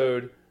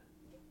episode,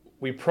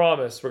 we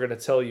promise we're going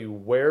to tell you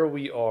where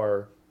we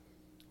are,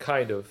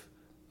 kind of.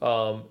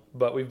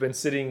 But we've been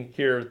sitting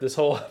here this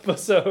whole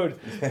episode,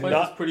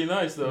 It's pretty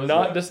nice though.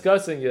 not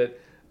discussing it.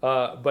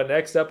 But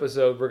next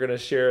episode, we're going to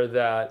share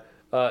that.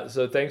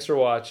 So thanks for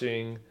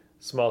watching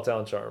Small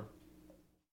Town Charm.